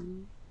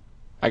 2.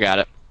 I got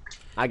it.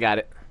 I got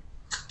it.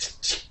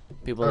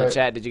 People in All the right.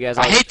 chat, did you guys?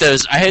 I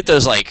hate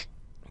those like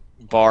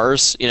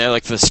bars, you know,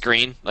 like the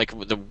screen, like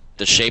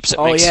the shapes it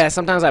Oh makes. yeah,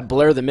 sometimes I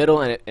blur the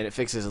middle and it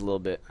fixes it a little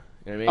bit.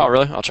 You know what I mean? Oh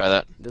really? I'll try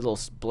that. The little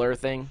blur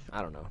thing.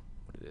 I don't know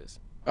what it is.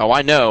 Oh,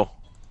 I know.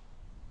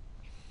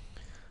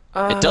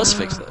 It does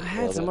fix it. I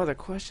had some other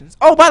questions.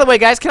 Oh, by the way,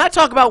 guys, can I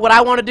talk about what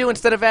I want to do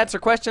instead of answer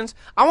questions?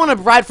 I want to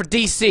ride for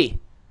DC,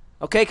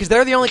 okay? Because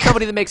they're the only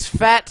company that makes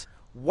fat,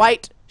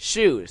 white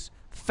shoes.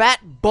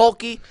 Fat,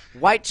 bulky,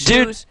 white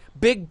shoes,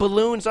 big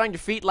balloons on your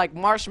feet like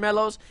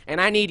marshmallows,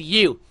 and I need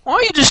you. Why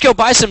don't you just go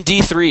buy some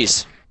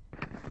D3s?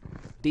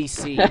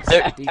 DCs.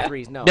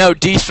 D3s, no. No,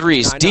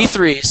 D3s. No, I know.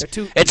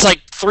 D3s. It's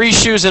like 3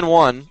 shoes in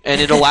one, and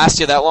it'll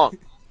last you that long.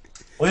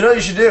 Well, you know what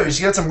you should do? You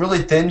should get some really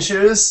thin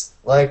shoes,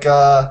 like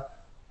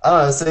I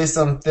don't know, say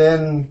some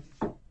thin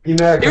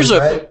Americans,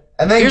 right?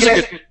 And then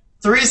get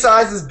 3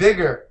 sizes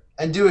bigger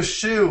and do a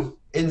shoe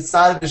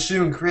inside of the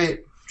shoe and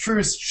create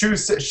true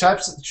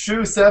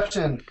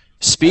shoeception.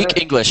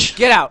 Speak English.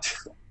 Get out.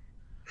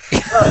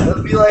 It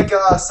would be like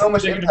so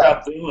much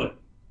impact.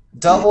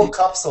 Double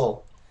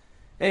capsule.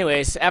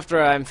 Anyways,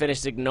 after I'm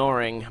finished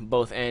ignoring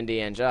both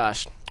Andy and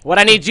Josh, what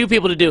I need you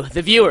people to do,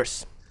 the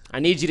viewers, I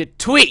need you to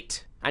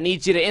tweet. I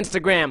need you to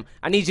Instagram.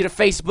 I need you to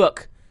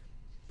Facebook.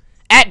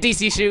 At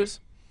DC Shoes.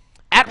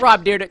 At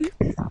Rob Deerdick,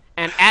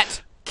 and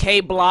at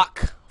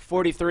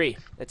KBlock43.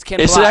 That's Ken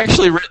Block. Is it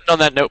actually written on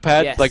that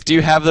notepad? Yes. Like, do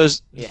you have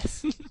those?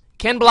 Yes.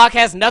 Ken Block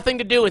has nothing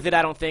to do with it,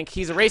 I don't think.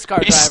 He's a race car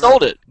driver. He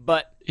sold it.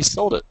 But He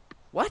sold it.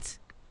 what?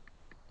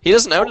 He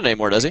doesn't own it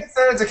anymore, does he?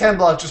 Send it to Ken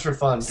Block just for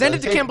fun. Send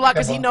it to Ken Block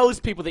because he knows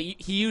people that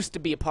he used to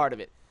be a part of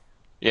it.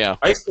 Yeah.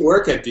 I used to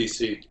work at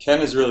DC. Ken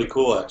is really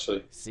cool,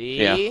 actually.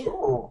 See? Yeah.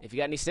 Ooh. If you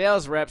got any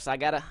sales reps, I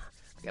got a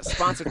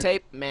sponsor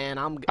tape, man.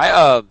 I'll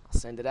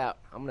send it out.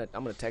 I'm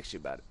gonna text you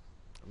about it.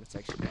 I'm gonna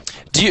text you about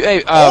it. Do you?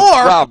 Hey,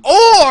 Or Rob.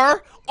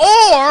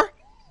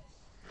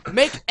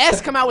 make S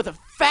come out with a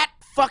fat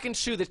fucking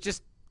shoe that's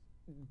just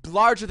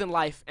larger than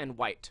life and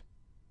white.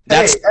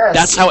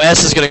 That's how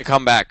S is gonna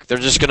come back. They're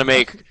just gonna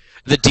make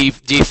the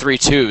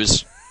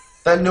D32s.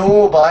 That no one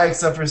will buy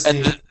except for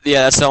Steve.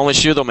 Yeah, that's the only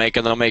shoe they'll make,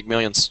 and they'll make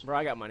millions. Bro,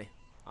 I got money.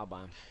 I'll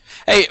buy them.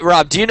 Hey,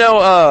 Rob, do you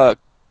know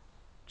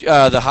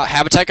the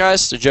Habitat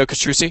guys, the Joe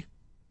Castrucci?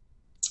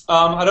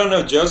 I don't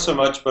know Joe so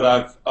much, but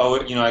I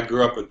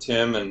grew up with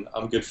Tim, and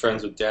I'm good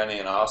friends with Danny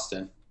and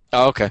Austin.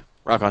 Oh, okay.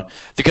 Rock on.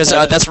 Because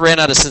that's ran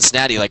out of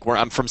Cincinnati. Like,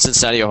 I'm from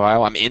Cincinnati,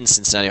 Ohio. I'm in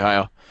Cincinnati,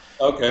 Ohio.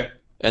 Okay.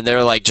 And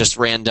they're like just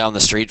ran down the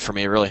street for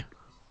me, really.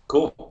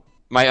 Cool.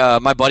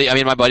 My buddy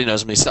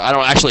knows me. I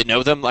don't actually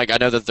know them. Like, I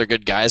know that they're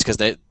good guys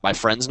because my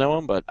friends know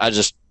them. But I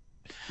just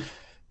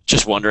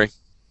wondering.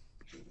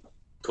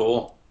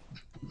 Cool.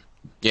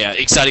 Yeah,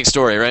 exciting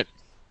story, right?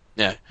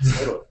 Yeah.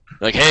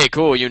 Like, hey,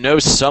 cool. You know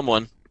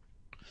someone.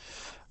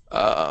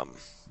 I'm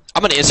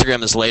gonna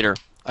Instagram this later.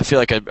 I feel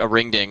like a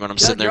ring ding when I'm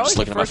sitting there just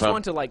looking at my phone. You're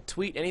always the first one to like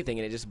tweet anything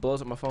and it just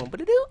blows up my phone.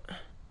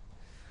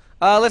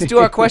 Let's do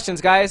our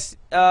questions, guys.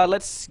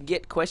 Let's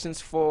get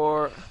questions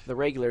for the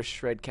regular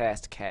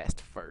Shredcast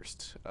cast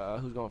first.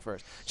 Who's going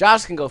first?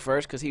 Josh can go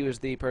first because he was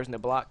the person that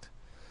blocked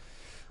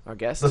our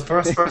guest. The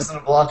first person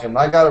to block him.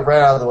 I got it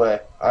right out of the way.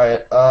 All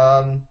right.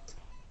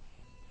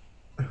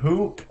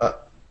 Who?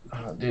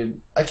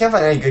 Dude, I can't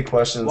find any good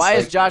questions. Why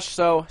is Josh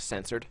so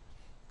censored?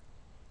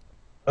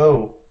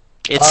 Oh.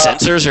 It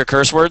censors your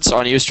curse words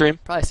on Ustream?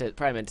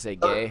 Probably meant to say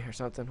gay or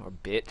something, or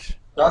bitch.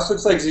 Josh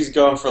looks like he's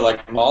going for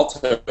like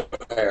Malto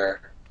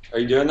hair. Are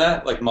you doing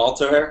that? Like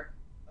Malto hair?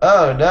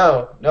 Oh,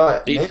 no,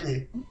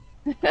 maybe.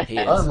 He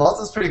is. Oh,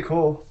 Malta's pretty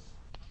cool.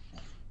 I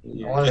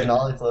You're want his getting,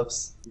 nollie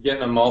flips. you're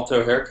getting a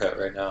Malto haircut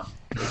right now.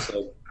 Looks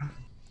like.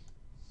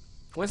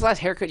 When's the last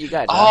haircut you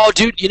got, Josh? Oh,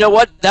 dude, you know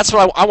what? That's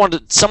what I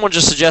wanted. Someone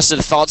just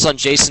suggested thoughts on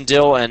Jason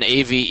Dill and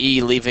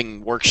AVE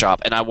leaving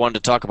workshop, and I wanted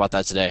to talk about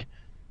that today.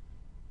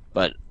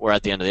 But we're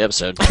at the end of the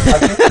episode. I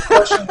think the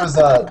question was,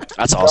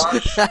 That's awesome.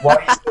 Josh, why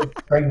are you so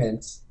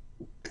pregnant?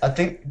 I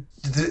think,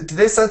 did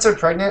they censor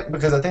pregnant?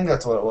 Because I think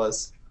that's what it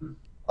was.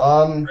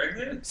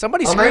 Pregnant?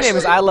 Somebody's I'm screen name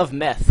is actually- I Love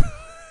Meth.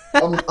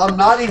 I'm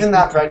not even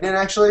that pregnant,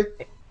 actually.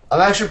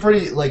 I'm actually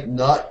pretty, like,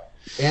 not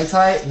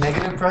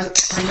anti-negative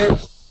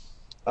pregnant.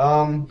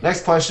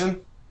 Next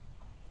question.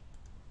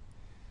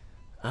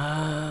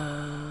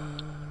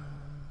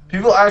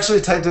 People actually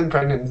typed in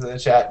pregnant into the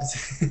chat.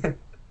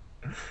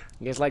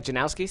 You guys like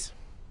Janowski's?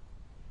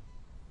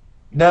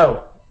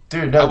 No.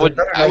 Dude, no.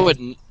 I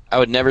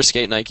would never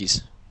skate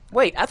Nikes.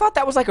 Wait, I thought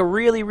that was like a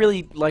really,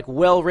 really like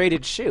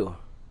well-rated shoe.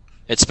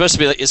 It's supposed to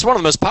be like, it's one of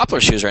the most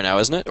popular shoes right now,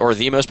 isn't it? Or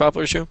the most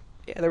popular shoe?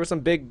 Yeah, there was some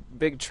big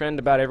trend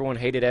about everyone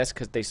hated S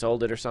because they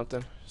sold it or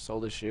something.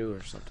 Sold his shoe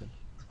or something.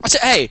 I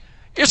said, hey,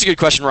 here's a good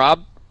question,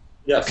 Rob.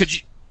 Yes. Could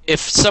you, if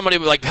somebody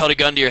like held a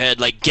gun to your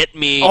head, like get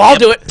me? Oh, I'll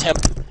do it.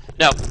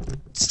 No,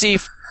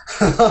 Steve.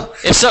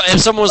 If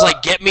someone was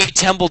like, get me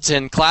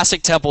Templeton,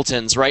 classic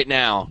Templetons right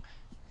now,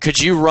 could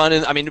you run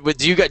in? I mean,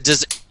 do you guys,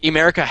 does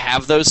America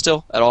have those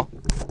still at all,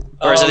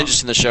 or is it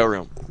just in the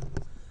showroom?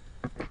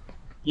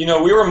 You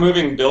know, we were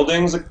moving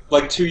buildings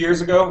like 2 years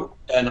ago,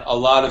 and a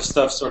lot of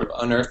stuff sort of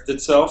unearthed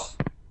itself.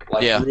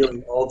 Like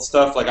really old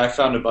stuff. Like I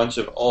found a bunch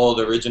of old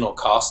original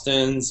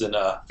Costins and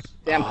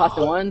Damn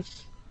Costa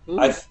ones. Ooh.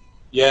 like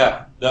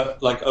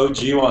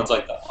OG ones,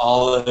 like the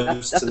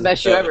olives. That's the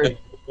best shoe ever.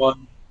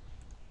 One.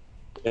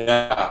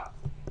 Yeah.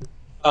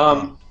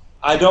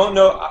 I don't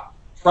know.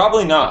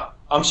 Probably not.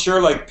 I'm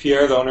sure like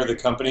Pierre, the owner of the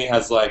company,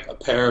 has like a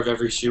pair of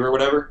every shoe or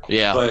whatever.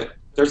 Yeah. But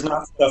there's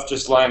not stuff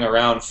just lying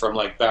around from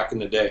like back in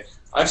the day.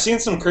 I've seen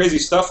some crazy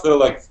stuff though,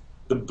 like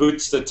the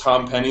boots that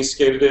Tom Penny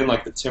skated in,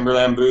 like the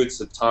Timberland boots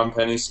that Tom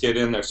Penny skated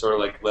in. They're sort of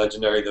like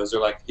legendary. Those are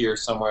like here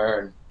somewhere.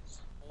 And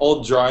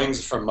old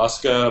drawings from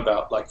Muska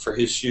about like for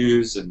his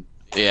shoes and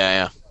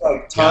Yeah.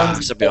 like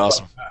tons. That'd be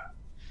awesome.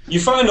 You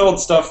find old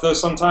stuff though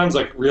sometimes,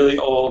 like really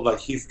old, like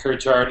Heath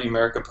Kirchard,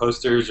 America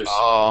posters, or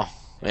Oh,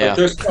 yeah. like,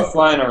 there's stuff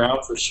flying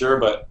around for sure.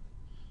 But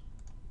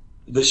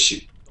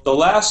the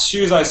last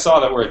shoes I saw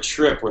that were a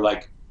trip were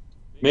like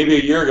maybe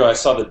a year ago. I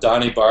saw the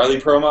Donnie Barley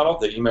Pro model,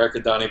 the America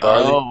Donnie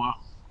Barley, Oh,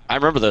 I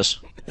remember this.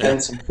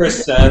 and some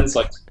Chris Sens,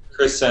 like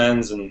Chris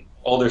Sens and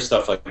older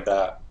stuff like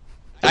that.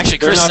 Actually,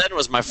 They're Chris not- Sen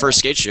was my first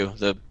skate shoe,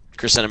 the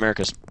Chris Sen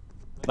Americas.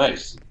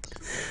 Nice.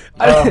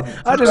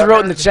 I just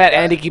wrote in the chat,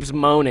 Andy keeps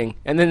moaning,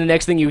 and then the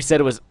next thing you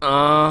said was,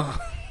 Well,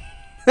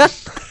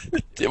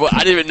 I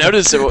didn't even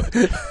notice it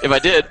if I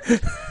did.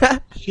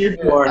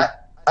 Shoeborn.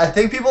 I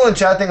think people in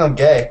chat think I'm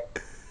gay.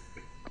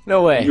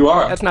 No way. You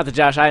are. That's not the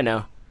Josh I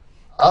know.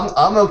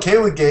 I'm okay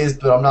with gays,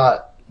 but I'm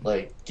not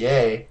like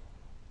gay.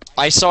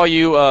 I saw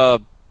you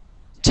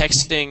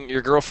texting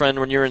your girlfriend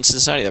when you were in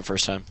Cincinnati that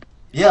first time.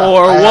 Yeah.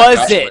 Or I-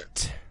 was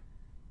it?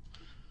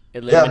 Yeah,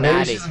 maybe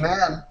Illuminati. she's a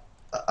man.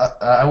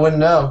 I wouldn't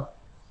know.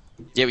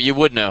 Yeah, you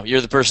would know.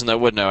 You're the person that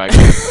would know,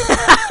 actually.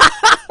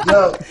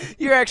 No.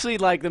 You're actually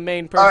like the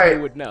main person Alright.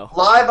 who would know.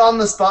 Live on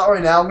the spot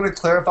right now, I'm going to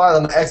clarify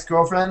that my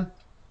ex-girlfriend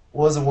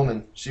was a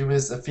woman. She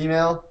was a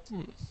female.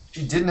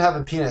 She didn't have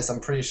a penis, I'm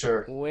pretty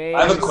sure. Wait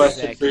I have a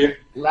question second. for you.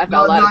 Laugh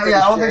No, out loud. no, I'm yeah,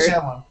 I don't pretty think she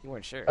sure. had one. You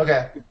weren't sure.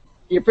 Okay.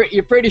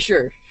 You're pretty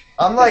sure.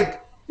 I'm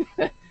like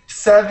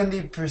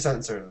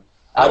 70% certain.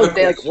 I have would a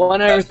say like question.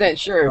 100%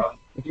 sure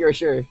if you're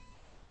sure.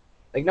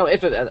 Like no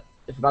if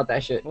about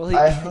that shit. Well,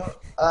 I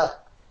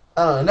don't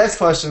know. Next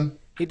question.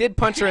 he did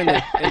punch her in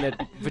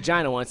the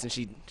vagina once, and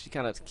she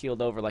kind of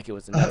keeled over like it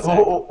was a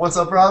nutsack. What's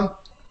up, Ron?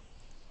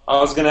 I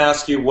was going to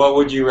ask you, what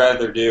would you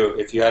rather do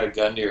if you had a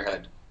gun to your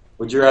head?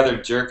 Would you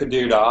rather jerk a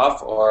dude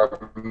off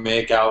or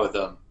make out with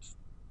them?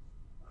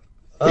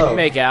 Oh.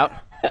 Make out.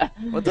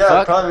 What the Yeah,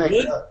 fuck? probably make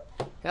Really? that.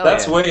 Hell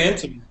That's yeah. way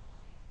intimate.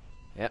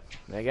 Yep,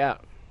 make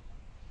out.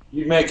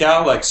 You'd make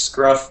out like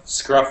scruff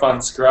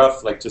on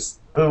scruff, like just.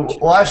 Ooh,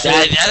 well, actually,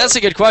 That's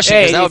a good question,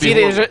 because Hey, that would be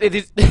horrible.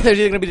 there's either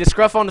going to be the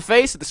scruff on the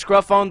face or the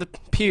scruff on the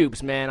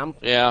pubes, man. I'm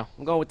Yeah,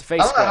 going with the I face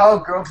don't know scruff. how a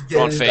girl could get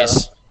on into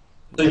face.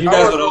 that. So you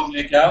guys would all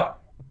make out?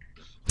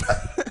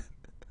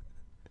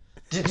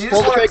 Do you Pull just the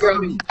want trigger to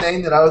on me.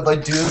 thing that I would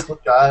like do this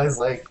with guys,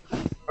 like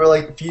for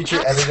like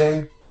future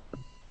editing?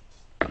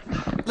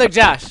 Look,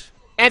 Josh,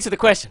 answer the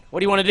question. What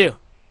do you want to do?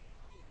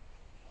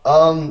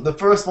 The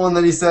first one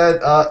that he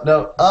said,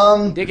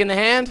 no, Dick in the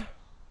hand?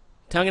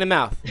 Tongue in the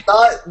mouth?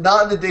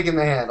 not the dick in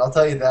the hand. I'll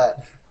tell you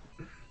that.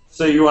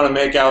 So you want to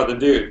make out with a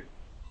dude?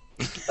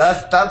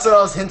 That's what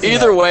I was hinting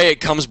Either at. way,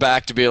 it comes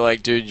back to be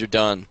like, dude, you're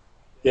done.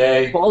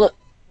 Gay?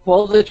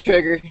 Pull the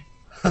trigger.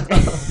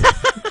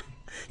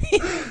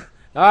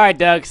 All right,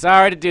 Doug.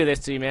 Sorry to do this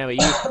to you, man,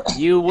 but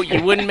you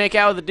wouldn't make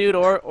out with a dude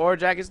or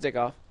jack his dick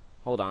off.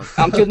 Hold on.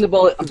 I'm taking the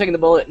bullet. I'm taking the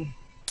bullet.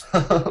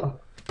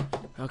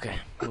 Okay,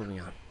 moving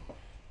on.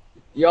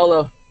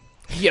 YOLO.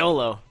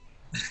 YOLO.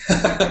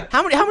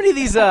 How many of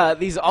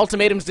these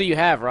ultimatums do you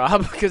have,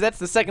 Rob? Because that's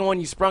the second one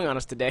you sprung on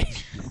us today.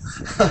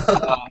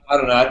 I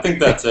don't know. I think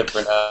that's it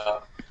for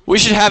now. We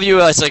should have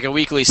you as like a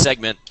weekly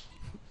segment.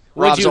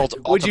 Rob's Would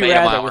you ultimatum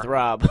rather hour. with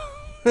Rob?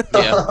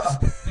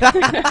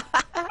 Yeah.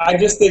 I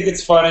just think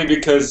it's funny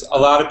because a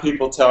lot of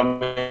people tell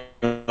me,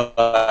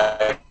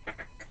 like,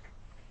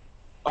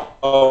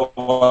 oh,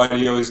 why do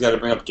you always got to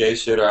bring up gay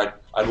shit? Or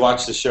I'd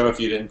watch the show if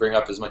you didn't bring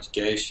up as much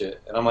gay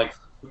shit. And I'm like,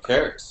 who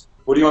cares?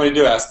 What do you want me to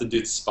do? Ask the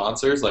dude's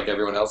sponsors like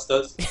everyone else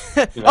does?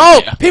 You know?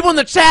 Oh, Yeah. people in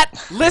the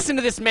chat, listen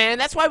to this, man.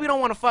 That's why we don't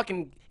want to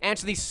fucking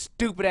answer these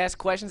stupid-ass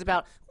questions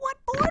about what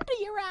board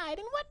do you ride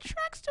and what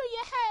trucks do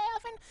you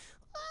have and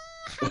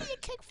how do you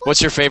kick foot.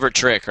 What's your favorite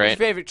trick, Your right?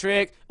 favorite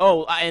trick?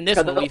 Oh, and this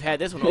one, we've had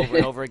this one over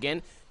and over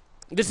again.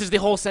 This is the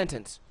whole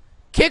sentence.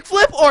 Kick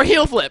flip or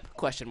heel flip?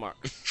 Question mark.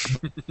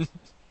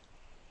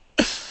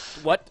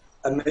 What?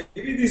 And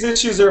maybe these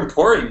issues are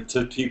important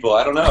to people.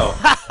 I don't know.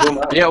 Who am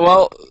I? Yeah,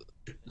 well,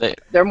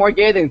 They're more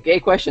gay than gay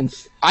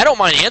questions. I don't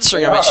mind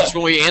answering them. It's just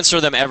when we answer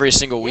them every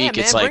single week,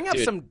 Yeah, man, it's like, bring up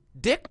dude. some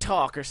dick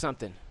talk or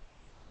something.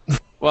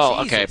 Well,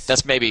 okay, Jesus.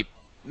 that's maybe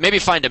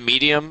find a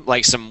medium,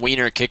 like some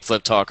wiener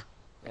kickflip talk.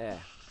 Yeah.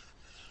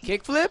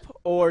 Kick flip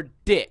or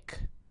dick?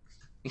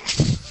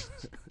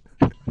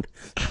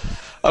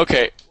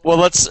 Okay,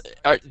 well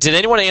did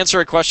anyone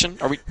answer a question?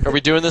 Are we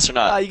doing this or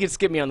not? You can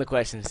skip me on the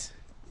questions.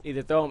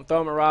 Either throw them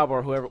at Rob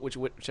or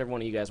whichever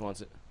one of you guys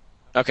wants it.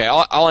 Okay,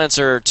 I'll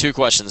answer 2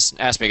 questions.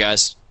 Ask me,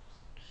 guys.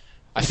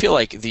 I feel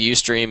like the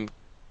Ustream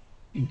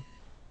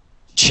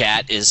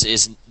chat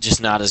is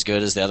just not as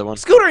good as the other one.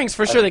 Scootering's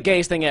for sure the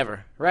gayest thing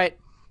ever, right?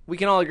 We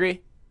can all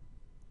agree.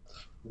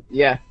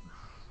 Yeah.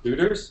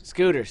 Scooters?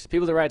 Scooters.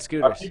 People that ride Are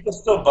scooters. people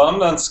still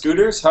bummed on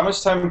scooters? How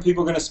much time are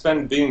people going to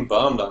spend being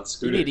bummed on You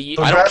scooters? need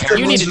to, I don't care.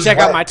 you need to check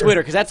out my Twitter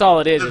because that's all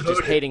it is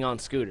just hating on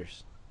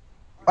scooters.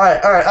 All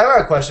right. I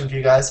got a question for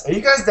you guys. Are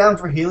you guys down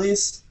for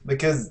Heelys?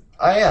 Because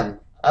I am.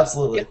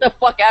 Absolutely. Get the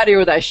fuck out of here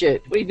with that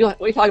shit. What are you doing?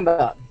 What are you talking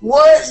about?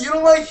 What? You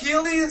don't like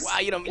Heelys? Wow,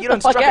 you don't the fuck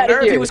struck a outta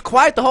nerve. He here. was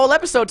quiet the whole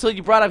episode till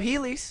you brought up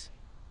Heelys.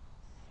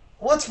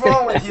 What's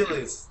wrong with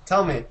Heelys?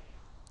 Tell me.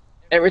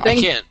 Everything?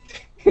 I can't.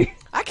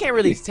 I can't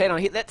really say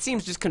on that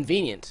seems just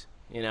convenient,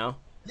 you know.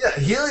 Yeah,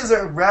 Heelys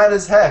are rad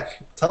as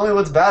heck. Tell me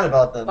what's bad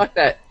about them. Fuck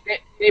that.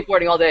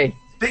 Skateboarding all day.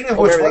 Speaking of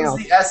Over which, everything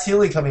when's the S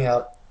Heely coming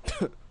out?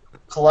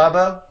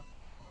 Collabo?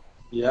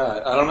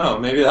 Yeah, I don't know.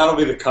 Maybe that'll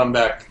be the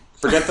comeback.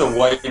 Forget the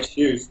white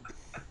shoes.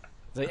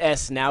 The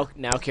S now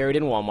carried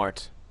in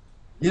Walmart.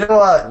 You know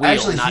what? Wheel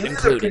Actually, not Heelys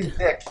included. are pretty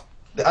thick.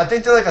 I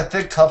think they're like a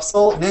thick cup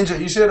sole. Ninja,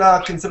 you should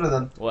consider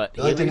them. What?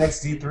 They're like the Heelys?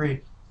 next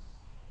D3.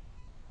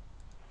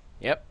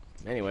 Yep.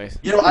 Anyways.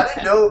 You know, I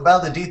didn't know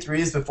about the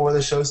D3s before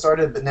the show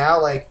started, but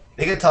now, like,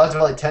 they get talked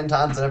about like 10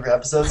 times in every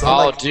episode. So I'm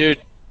Oh, like,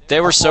 dude, they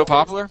were so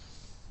popular.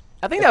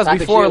 I think that was Back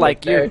before at you,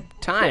 like your okay.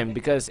 time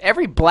because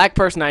every black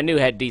person I knew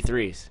had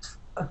D3s,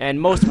 and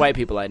most white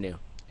people I knew.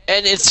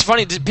 And it's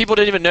funny, people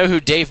didn't even know who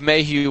Dave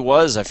Mayhew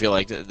was. I feel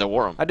like the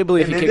wore him. I do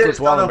believe he maybe kickflipped it's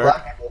not no Wallenberg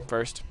black people.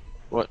 first.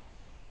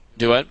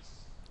 Do what?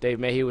 Dave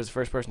Mayhew was the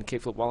first person to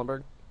kickflip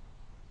Wallenberg.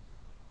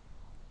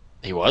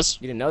 He was?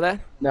 You didn't know that?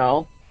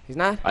 No. He's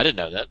not I didn't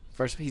know that.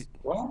 first. He's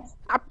What?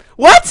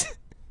 what?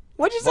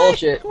 What'd you say?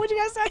 Bullshit. What'd you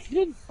guys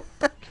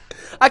say?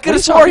 I could are have you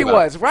swore talking he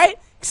about? was right.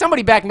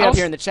 Somebody back me I up was-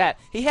 here in the chat.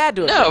 He had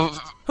to. Have No, been.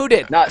 Who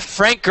did? Not.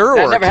 Frank That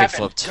Gerwer never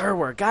happened. kickflipped.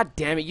 Gerwer. God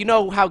damn it! You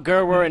know how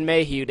Gerwer and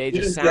Mayhew they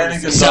just Didn't Danny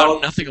sound. They the same.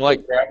 sound nothing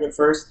like. grab it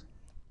first?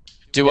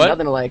 Do what?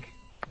 Nothing like.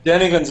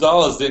 Danny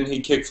Gonzalez, didn't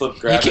he kickflip He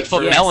grab it kickflipped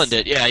first? Yes. Melon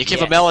did. Yeah, he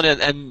kickflipped Yes. Melon,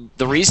 and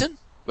the reason?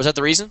 Was that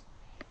the reason?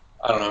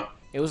 I don't know.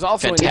 It was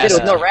also He did it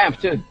Fantastic. with no ramp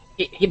too.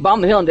 He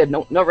bombed the hill and did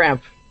no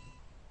ramp.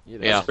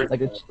 Yeah.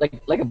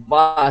 Like a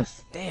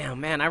boss. Damn,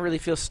 man, I really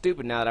feel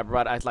stupid now that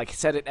I like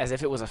said it as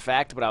if it was a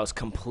fact, but I was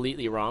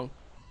completely wrong.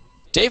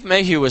 Dave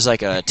Mayhew was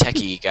like a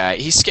techie guy.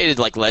 He skated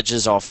like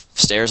ledges off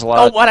stairs a Oh,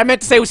 lot. what I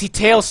meant to say was he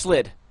tail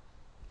slid.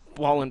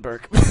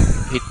 Wallenberg.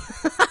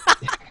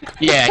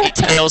 Yeah, he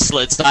tail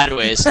slid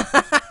sideways.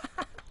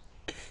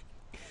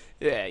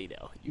 Yeah, you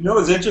know. You know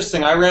what's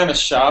interesting? I ran a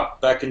shop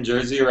back in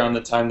Jersey around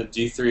the time the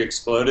D3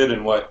 exploded,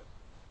 and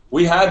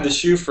we had the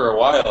shoe for a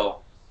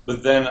while,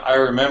 but then I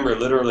remember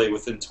literally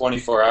within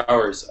 24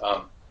 hours,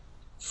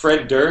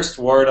 Fred Durst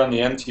wore it on the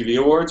MTV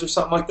Awards or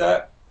something like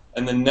that,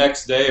 and the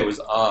next day it was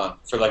on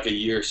for like a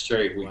year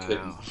straight. We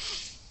couldn't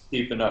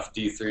keep enough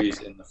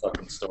D3s in the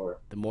fucking store.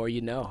 The more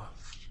you know.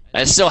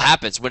 And it still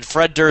happens. When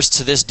Fred Durst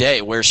to this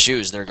day wears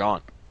shoes, they're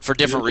gone for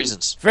different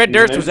reasons. Fred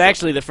Durst was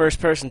actually the first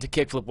person to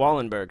kickflip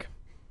Wallenberg.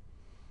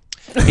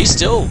 He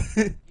still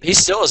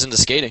is into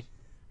skating.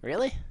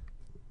 Really?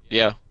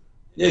 Yeah.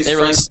 Yeah, he's They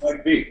friends released- with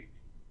Mike B.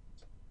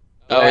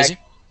 Oh, is he?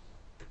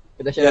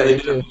 Get that shit Yeah, out of they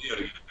here did a too. video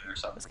together or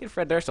something. Let's get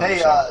Fred Durst on the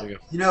Hey, show.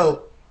 you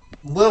know,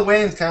 Lil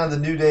Wayne's kind of the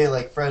new day,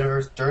 like Fred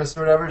Durst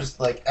or whatever. Just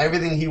like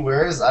everything he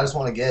wears, I just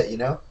want to get, you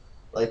know?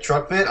 Like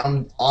truck fit,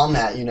 I'm on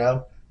that, you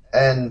know?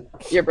 And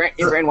You're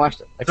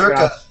brainwashed. Like,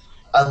 Circa,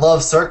 I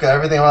love Circa,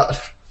 everything about.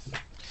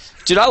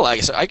 Dude, I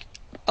like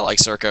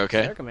Circa.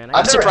 Okay. Circa, man. I've I'm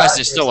never surprised had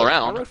they're it, still so- I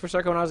around. rode for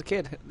Circa when I was a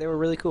kid. They were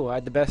really cool. I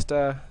had the best,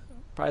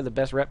 probably the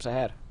best reps I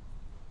had.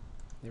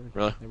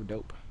 Really? They were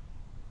dope.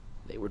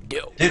 They were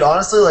dope. Dude,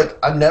 honestly, like,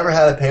 I've never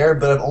had a pair,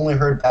 but I've only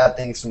heard bad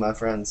things from my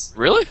friends.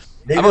 Really?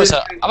 Maybe I've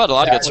had a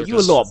lot of good Well, you a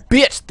Circas. little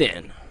bitch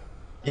then.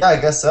 Yeah, I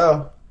guess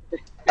so.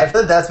 I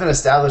feel that's been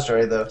established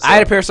already, though. So. I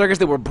had a pair of Circas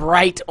that were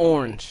bright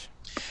orange.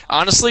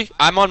 Honestly,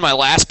 I'm on my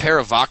last pair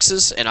of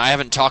Voxes, and I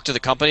haven't talked to the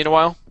company in a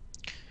while.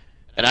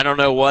 And I don't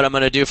know what I'm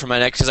going to do for my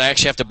next, because I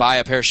actually have to buy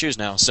a pair of shoes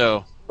now.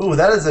 So Ooh,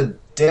 that is a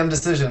damn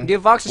decision.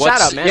 Give Vox a What's-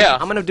 shout out, man. yeah.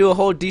 I'm gonna do a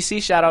whole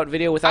DC shout out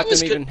video without I was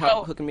them good- even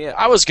well, hooking me up.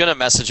 I was going to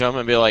message them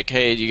and be like,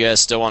 hey, do you guys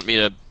still want me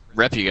to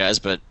rep you guys?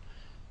 But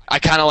I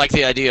kind of like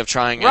the idea of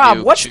trying a Rob,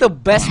 new what's shoe. the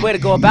best way to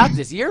go about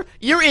this? You're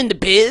in the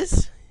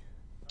biz.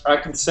 I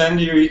can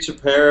send you each a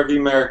pair of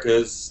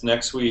Americas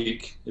next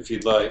week if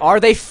you'd like. Are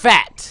they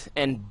fat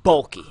and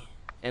bulky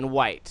and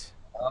white?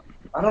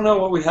 I don't know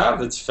what we have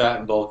that's fat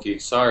and bulky.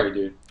 Sorry,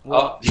 dude.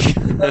 Well-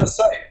 That's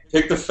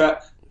pick the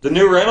fat. The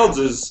new Reynolds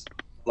is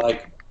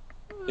like,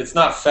 it's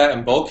not fat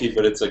and bulky,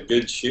 but it's a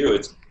good shoe.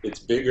 It's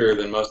bigger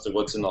than most of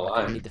what's in the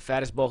I line. need the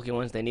fattest, bulky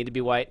ones. They need to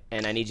be white,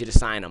 and I need you to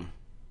sign them.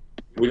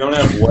 We don't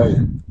have white.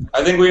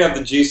 I think we have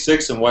the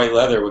G6 in white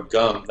leather with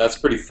gum. That's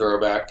pretty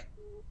throwback.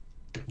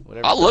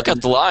 Whatever. I'll look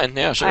at the line.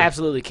 Yeah, sure. I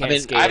absolutely can't I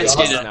mean, skate. I haven't if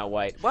skated- it's not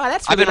white. Wow,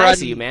 that's I've really been nice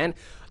of riding- you, man.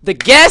 The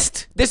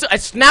guest,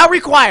 it's now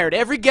required.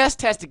 Every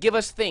guest has to give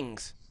us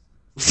things.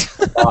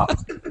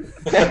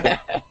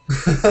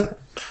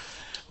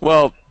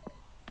 Well,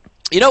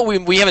 you know,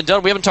 we haven't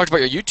talked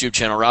about your YouTube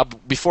channel, Rob.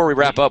 Before we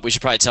wrap up, we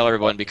should probably tell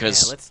everyone Yeah,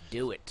 because let's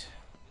do it.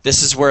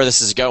 this is where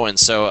this is going.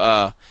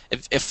 So,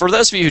 if for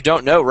those of you who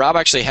don't know, Rob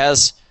actually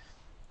has,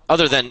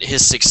 other than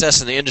his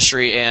success in the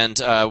industry and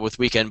with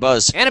Weekend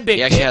Buzz, And a big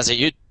he actually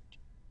dick.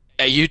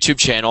 has a YouTube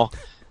channel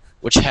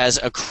which has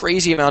a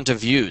crazy amount of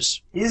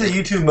views. He's a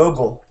YouTube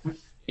mogul.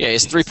 Yeah,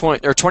 he's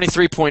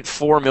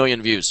 23.4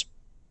 million views.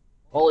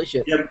 Holy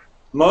shit. Yeah,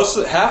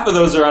 Half of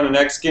those are on an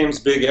X Games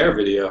Big Air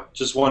video.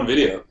 Just one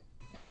video.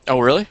 Oh,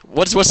 really?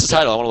 What's the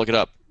title? I want to look it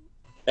up.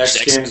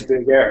 X Games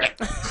Big Air.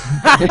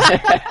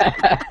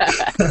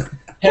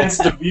 Hence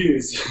the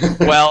views.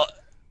 Well,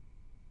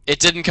 it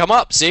didn't come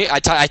up. See, I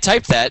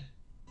typed that.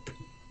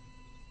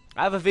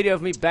 I have a video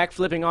of me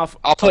backflipping off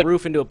I'll put- a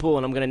roof into a pool,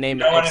 and I'm gonna name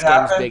You know it when X it Games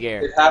happened? Big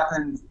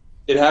Air.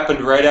 It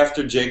happened right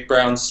after Jake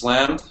Brown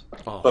slammed,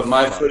 Oh, but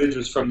my fuck. footage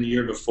was from the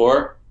year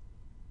before.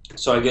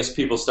 So I guess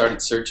people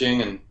started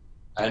searching, and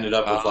I ended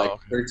up with like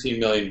 13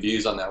 million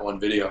views on that one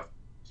video.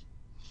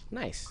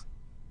 Nice.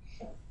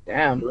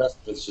 Damn. The rest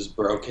of it's just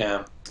bro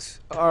cam.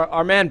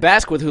 Our man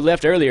Basquith, who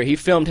left earlier, he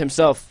filmed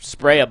himself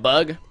spray a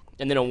bug,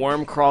 and then a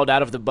worm crawled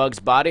out of the bug's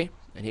body,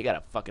 and he got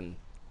a fucking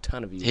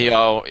ton of views. He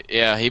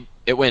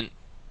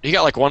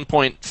got like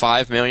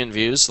 1.5 million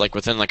views like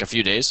within like a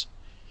few days.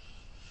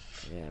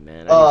 Yeah,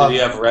 man. Did he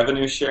have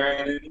revenue sharing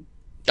in it?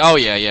 Oh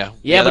yeah. Yeah,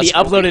 but he that's-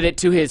 uploaded it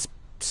to his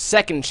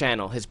second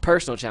channel, his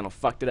personal channel.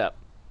 Fucked it up.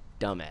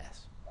 Dumbass.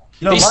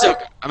 You know, He's still,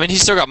 Mike, I mean,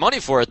 he's still got money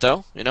for it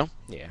though. You know.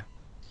 Yeah.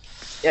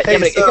 Yeah, Hey,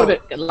 but it so- could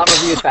have been a lot more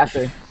views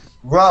faster.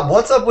 Rob,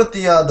 what's up with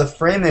the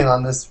framing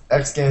on this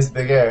X Games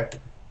Big Air?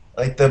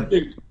 Like the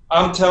Dude,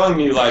 I'm telling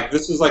you, like,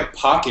 this is like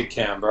pocket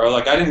cam, bro.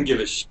 Like, I didn't give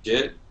a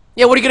shit.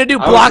 Yeah, what are you gonna do?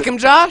 I Block was- him,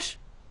 Josh?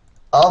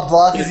 I'll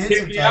block his Just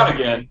kick YouTube me out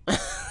channel. again.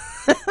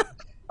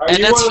 Are And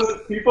you that's- one of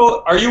those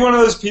people? Are you one of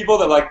those people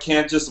that like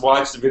can't just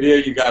watch the video?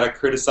 You gotta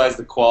criticize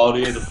the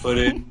quality of the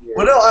footage.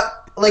 Well, no,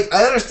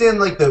 I understand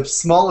like the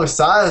smaller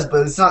size,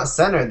 but it's not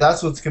centered.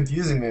 That's what's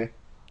confusing me.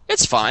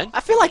 It's fine. I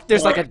feel like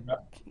there's like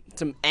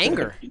some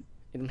anger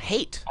and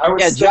hate. I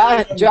was Yeah,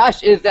 sitting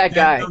Josh is that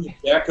guy. on the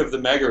deck of the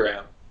Mega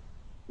Ram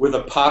with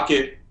a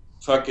pocket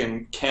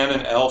fucking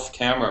Canon ELPH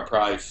camera,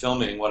 probably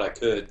filming what I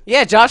could.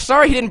 Yeah, Josh.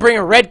 Sorry he didn't bring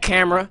a red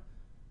camera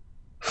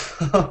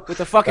with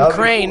a fucking That'd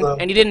be crane, cool, though.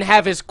 and he didn't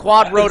have his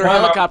quad At the rotor time, I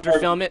was helicopter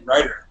already film it.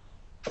 Writer.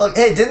 Look,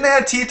 hey, didn't they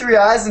have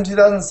T3Is in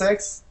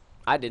 2006?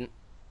 I didn't.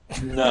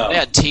 No. They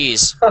had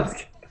T's.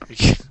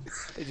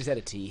 They just had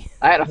a T.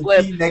 I had a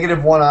flip.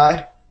 Negative one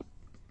eye.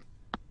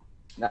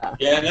 Nah.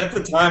 Yeah, and at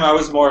the time I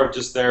was more of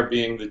just there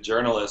being the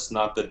journalist,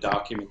 not the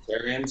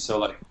documentarian. So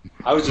like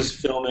I was just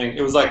filming.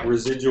 It was like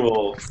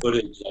residual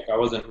footage. Like I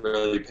wasn't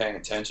really paying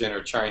attention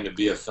or trying to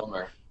be a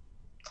filmer.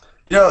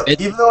 You know,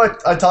 even though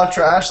I talk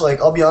trash, like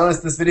I'll be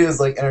honest, this video is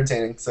like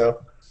entertaining.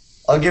 So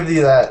I'll give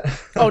you that.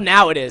 Oh,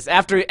 now it is.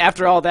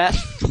 After all that.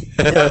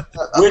 Which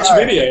All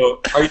right. video?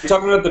 Are you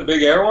talking about the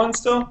Big Air one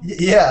still?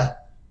 Yeah.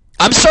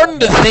 I'm starting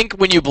to think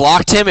when you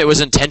blocked him, it was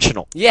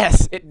intentional.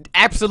 Yes, it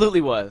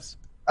absolutely was.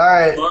 All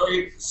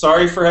right.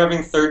 Sorry for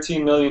having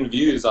 13 million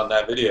views on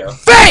that video.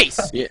 Face!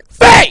 Yeah.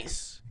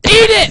 Face! Eat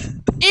it!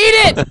 Eat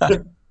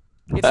it!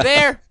 It's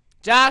there.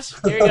 Josh,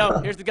 here you go.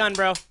 Here's the gun,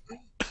 bro.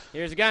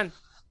 Here's the gun.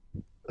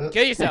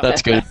 Kill yourself.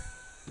 That's good.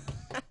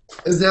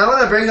 Is now when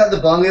I bring out the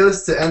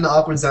bongos to end the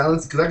awkward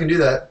silence? Because I can do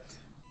that.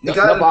 No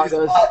gotta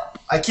bongos.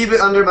 I keep it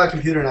under my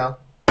computer now.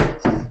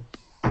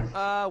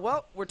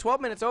 Well, we're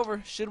 12 minutes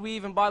over. Should we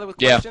even bother with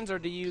Yeah. questions, or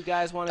do you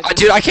guys want to?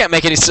 Dude, I can't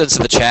make any sense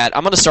of the chat.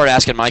 I'm gonna start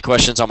asking my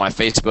questions on my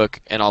Facebook,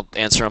 and I'll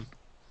answer them.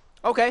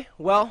 Okay.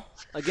 Well,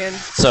 again,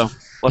 So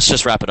let's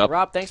just wrap it up.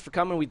 Rob, thanks for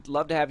coming. We'd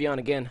love to have you on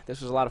again. This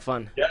was a lot of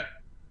fun.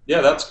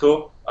 Yeah, that's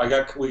cool.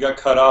 We got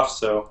cut off,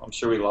 so I'm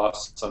sure we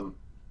lost some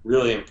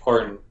really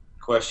important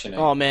questioning.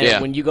 Oh man, Yeah.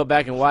 when you go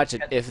back and watch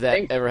it, if that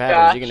Thanks, ever happens,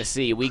 Josh. you're gonna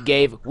see we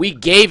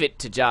gave it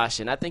to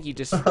Josh, and I think you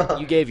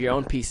gave your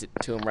own piece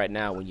to him right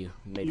now when you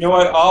made. You know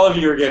what? All of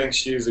you are getting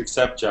shoes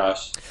except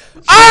Josh.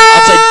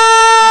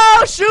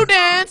 Oh, shoe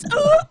dance! Ooh,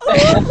 ooh,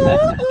 ooh,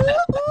 ooh,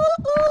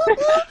 ooh, ooh.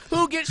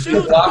 Who gets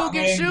shoes? Who blocked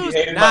gets me, you shoes?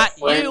 hated Not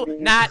my you.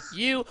 friend. Not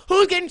you.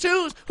 Who's getting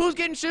shoes? Who's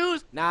getting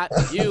shoes? Not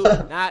you.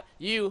 Not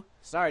you.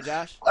 Sorry,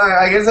 Josh. All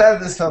right. I guess I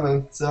have this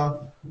coming.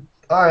 So,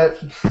 all right.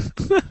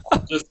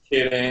 Just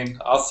kidding.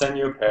 I'll send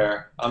you a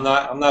pair. I'm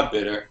not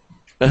bitter.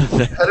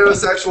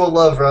 Heterosexual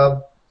love,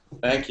 Rob.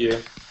 Thank you.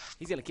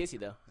 He's gonna kiss you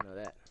though. I know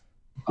that.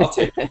 I'll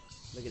take it.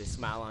 Look at his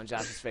smile on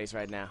Josh's face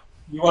right now.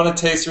 You want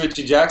to taste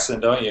Richie Jackson,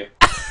 don't you?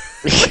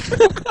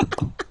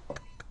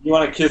 You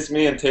want to kiss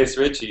me and taste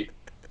Richie.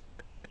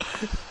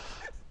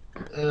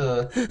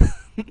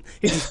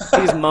 He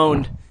just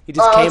moaned. He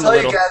just I'll came a tell you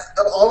little. guys,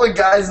 of all the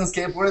guys in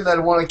skateboarding that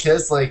I want to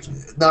kiss, like,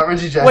 not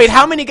Reggie Jackson. Wait,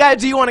 how many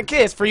guys do you want to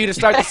kiss for you to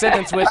start the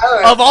sentence with? I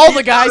don't know. Of all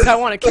the guys I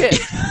want to kiss,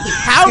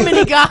 how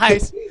many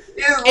guys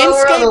He's in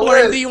lower on the skateboarding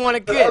list do you want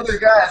to than kiss? other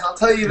guys, I'll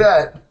tell you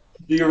that.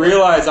 Do you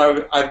realize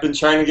I've been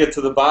trying to get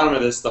to the bottom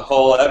of this the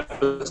whole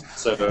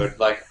episode?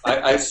 Like,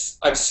 I've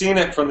seen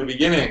it from the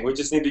beginning. We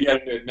just need to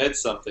get him to admit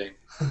something.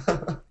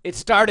 It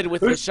started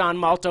with the Sean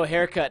Malto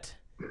haircut.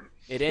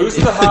 It ended. Who's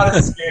the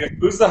hottest skater?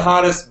 Who's the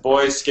hottest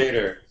boy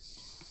skater?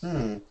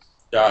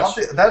 Josh.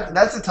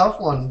 That's a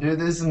tough one, dude.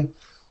 There's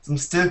some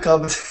stiff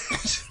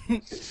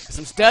competition.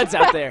 Some studs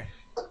out there.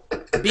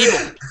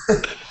 Beeble.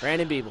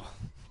 Brandon Beeble.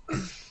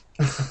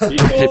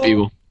 Hit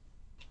people.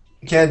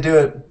 Can't do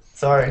it.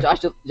 Sorry.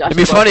 Josh It'd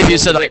be funny if you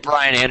said like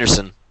Brian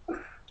Anderson.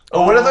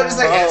 Oh, what if I just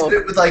like Oh. answered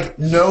it with like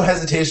no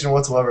hesitation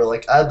whatsoever?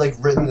 Like I'd like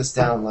written this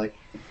down. Like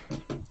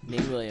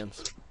Nate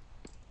Williams.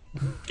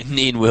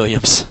 Neen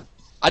Williams.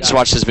 I just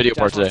watched his video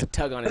part Josh wants today. to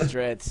tug on his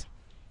dreads.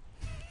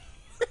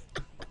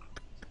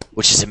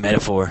 Which is a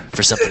metaphor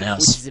for something Which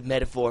else. is a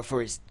metaphor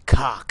for his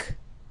cock.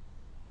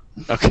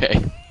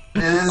 Okay.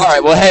 It is- All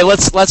right. Well, hey,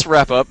 let's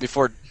wrap up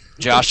before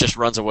Josh just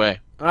runs away.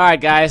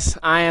 Alright, guys.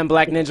 I am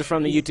Black Ninja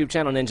from the YouTube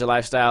channel Ninja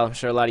Lifestyle. I'm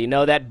sure a lot of you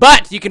know that.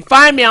 But you can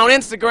find me on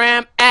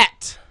Instagram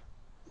at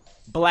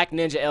Black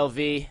Ninja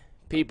LV.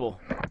 People,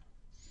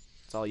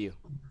 it's all you.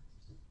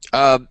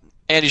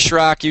 Andy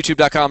Schrock,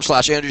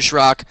 youtube.com/Andrew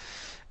Schrock.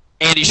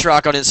 Andy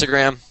Schrock on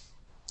Instagram.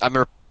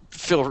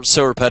 Feel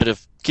so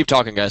repetitive. Keep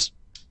talking, guys.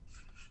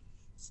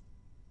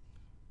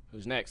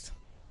 Who's next?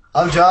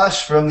 I'm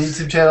Josh from the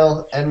YouTube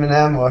channel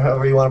Eminem, or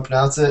however you want to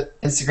pronounce it.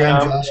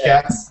 Instagram, Josh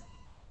Katz.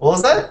 What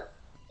was that?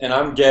 And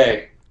I'm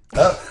gay.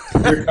 Oh.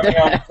 You're coming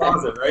out of the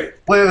closet, right?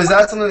 Wait, was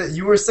that something that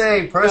you were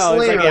saying No,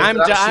 personally? it's like, or I'm,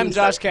 was it I'm actually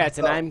Josh said- Katz,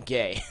 and I'm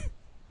gay.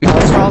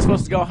 We're all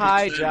supposed to go,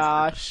 hi,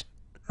 Josh.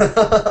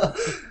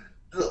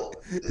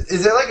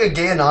 Is there like a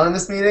gay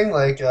anonymous meeting?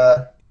 Like,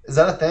 is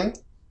that a thing?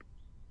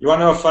 You want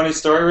to know a funny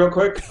story real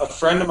quick? A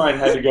friend of mine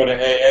had to go to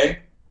AA.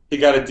 He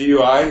got a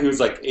DUI. He was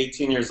like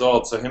 18 years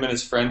old, so him and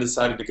his friend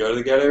decided to go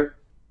together.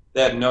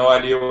 They had no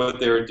idea what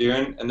they were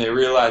doing, and they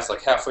realized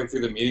like halfway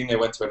through the meeting they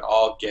went to an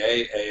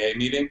all-gay AA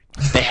meeting.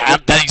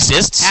 That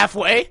exists.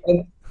 Halfway?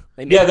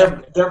 They made Yeah,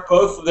 that-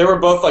 they were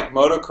both like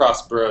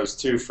motocross bros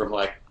too from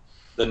like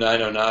the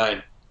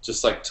 909.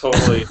 Just like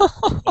totally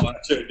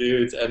macho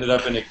dudes ended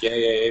up in a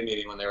gay AA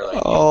meeting when they were like,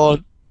 Oh,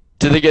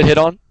 did they get hit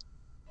on?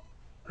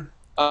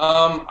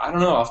 I don't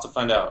know. I'll have to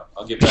find out.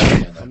 I'll get back to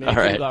you on I that. mean, All if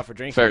you right. go out for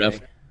drinks Fair or enough.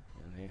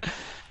 anything.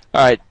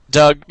 All right,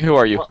 Doug. Who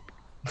are you?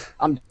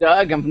 I'm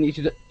Doug. I'm from the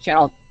YouTube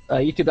channel,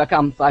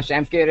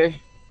 youtube.com/amskater.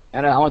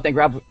 And I want to thank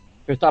Rob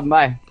for stopping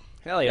by.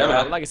 Hell yeah, Yeah,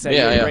 man. like I said,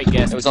 Yeah, you're yeah. a great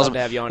guest. It was We'd love awesome. to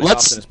have you on as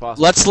often as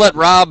possible. Let's let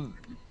Rob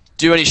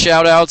do any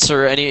shout-outs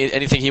or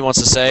anything he wants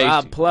to say.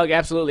 Rob, plug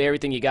absolutely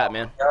everything you got,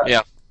 man.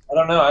 Yeah. I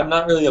don't know. I'm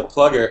not really a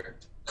plugger.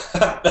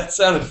 That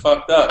sounded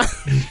fucked up.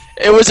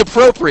 It was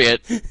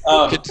appropriate,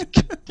 Um,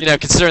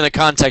 considering the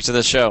context of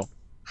the show.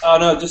 Oh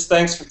no! Just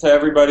thanks to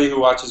everybody who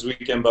watches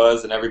Weekend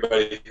Buzz and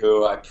everybody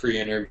who I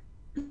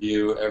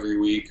pre-interview every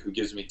week, who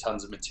gives me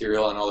tons of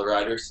material on all the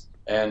riders.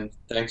 And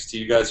thanks to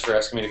you guys for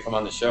asking me to come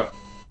on the show.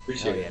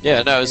 Appreciate Hell it. Yeah,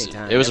 man. no,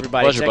 Anytime. it was a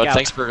Everybody pleasure, check bud. out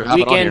Thanks for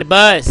hopping on here. Weekend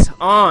Buzz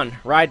on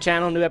Ride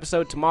Channel. New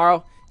episode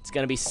tomorrow. It's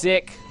gonna be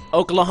sick.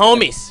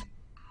 Oklahomies.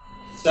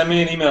 Send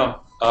me an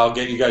email. I'll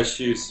get you guys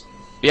shoes.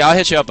 Yeah, I'll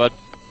hit you up, bud.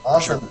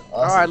 Awesome.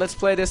 All right, let's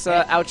play this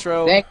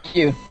outro Thank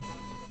you.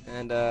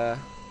 and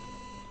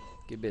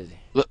get busy.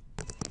 L-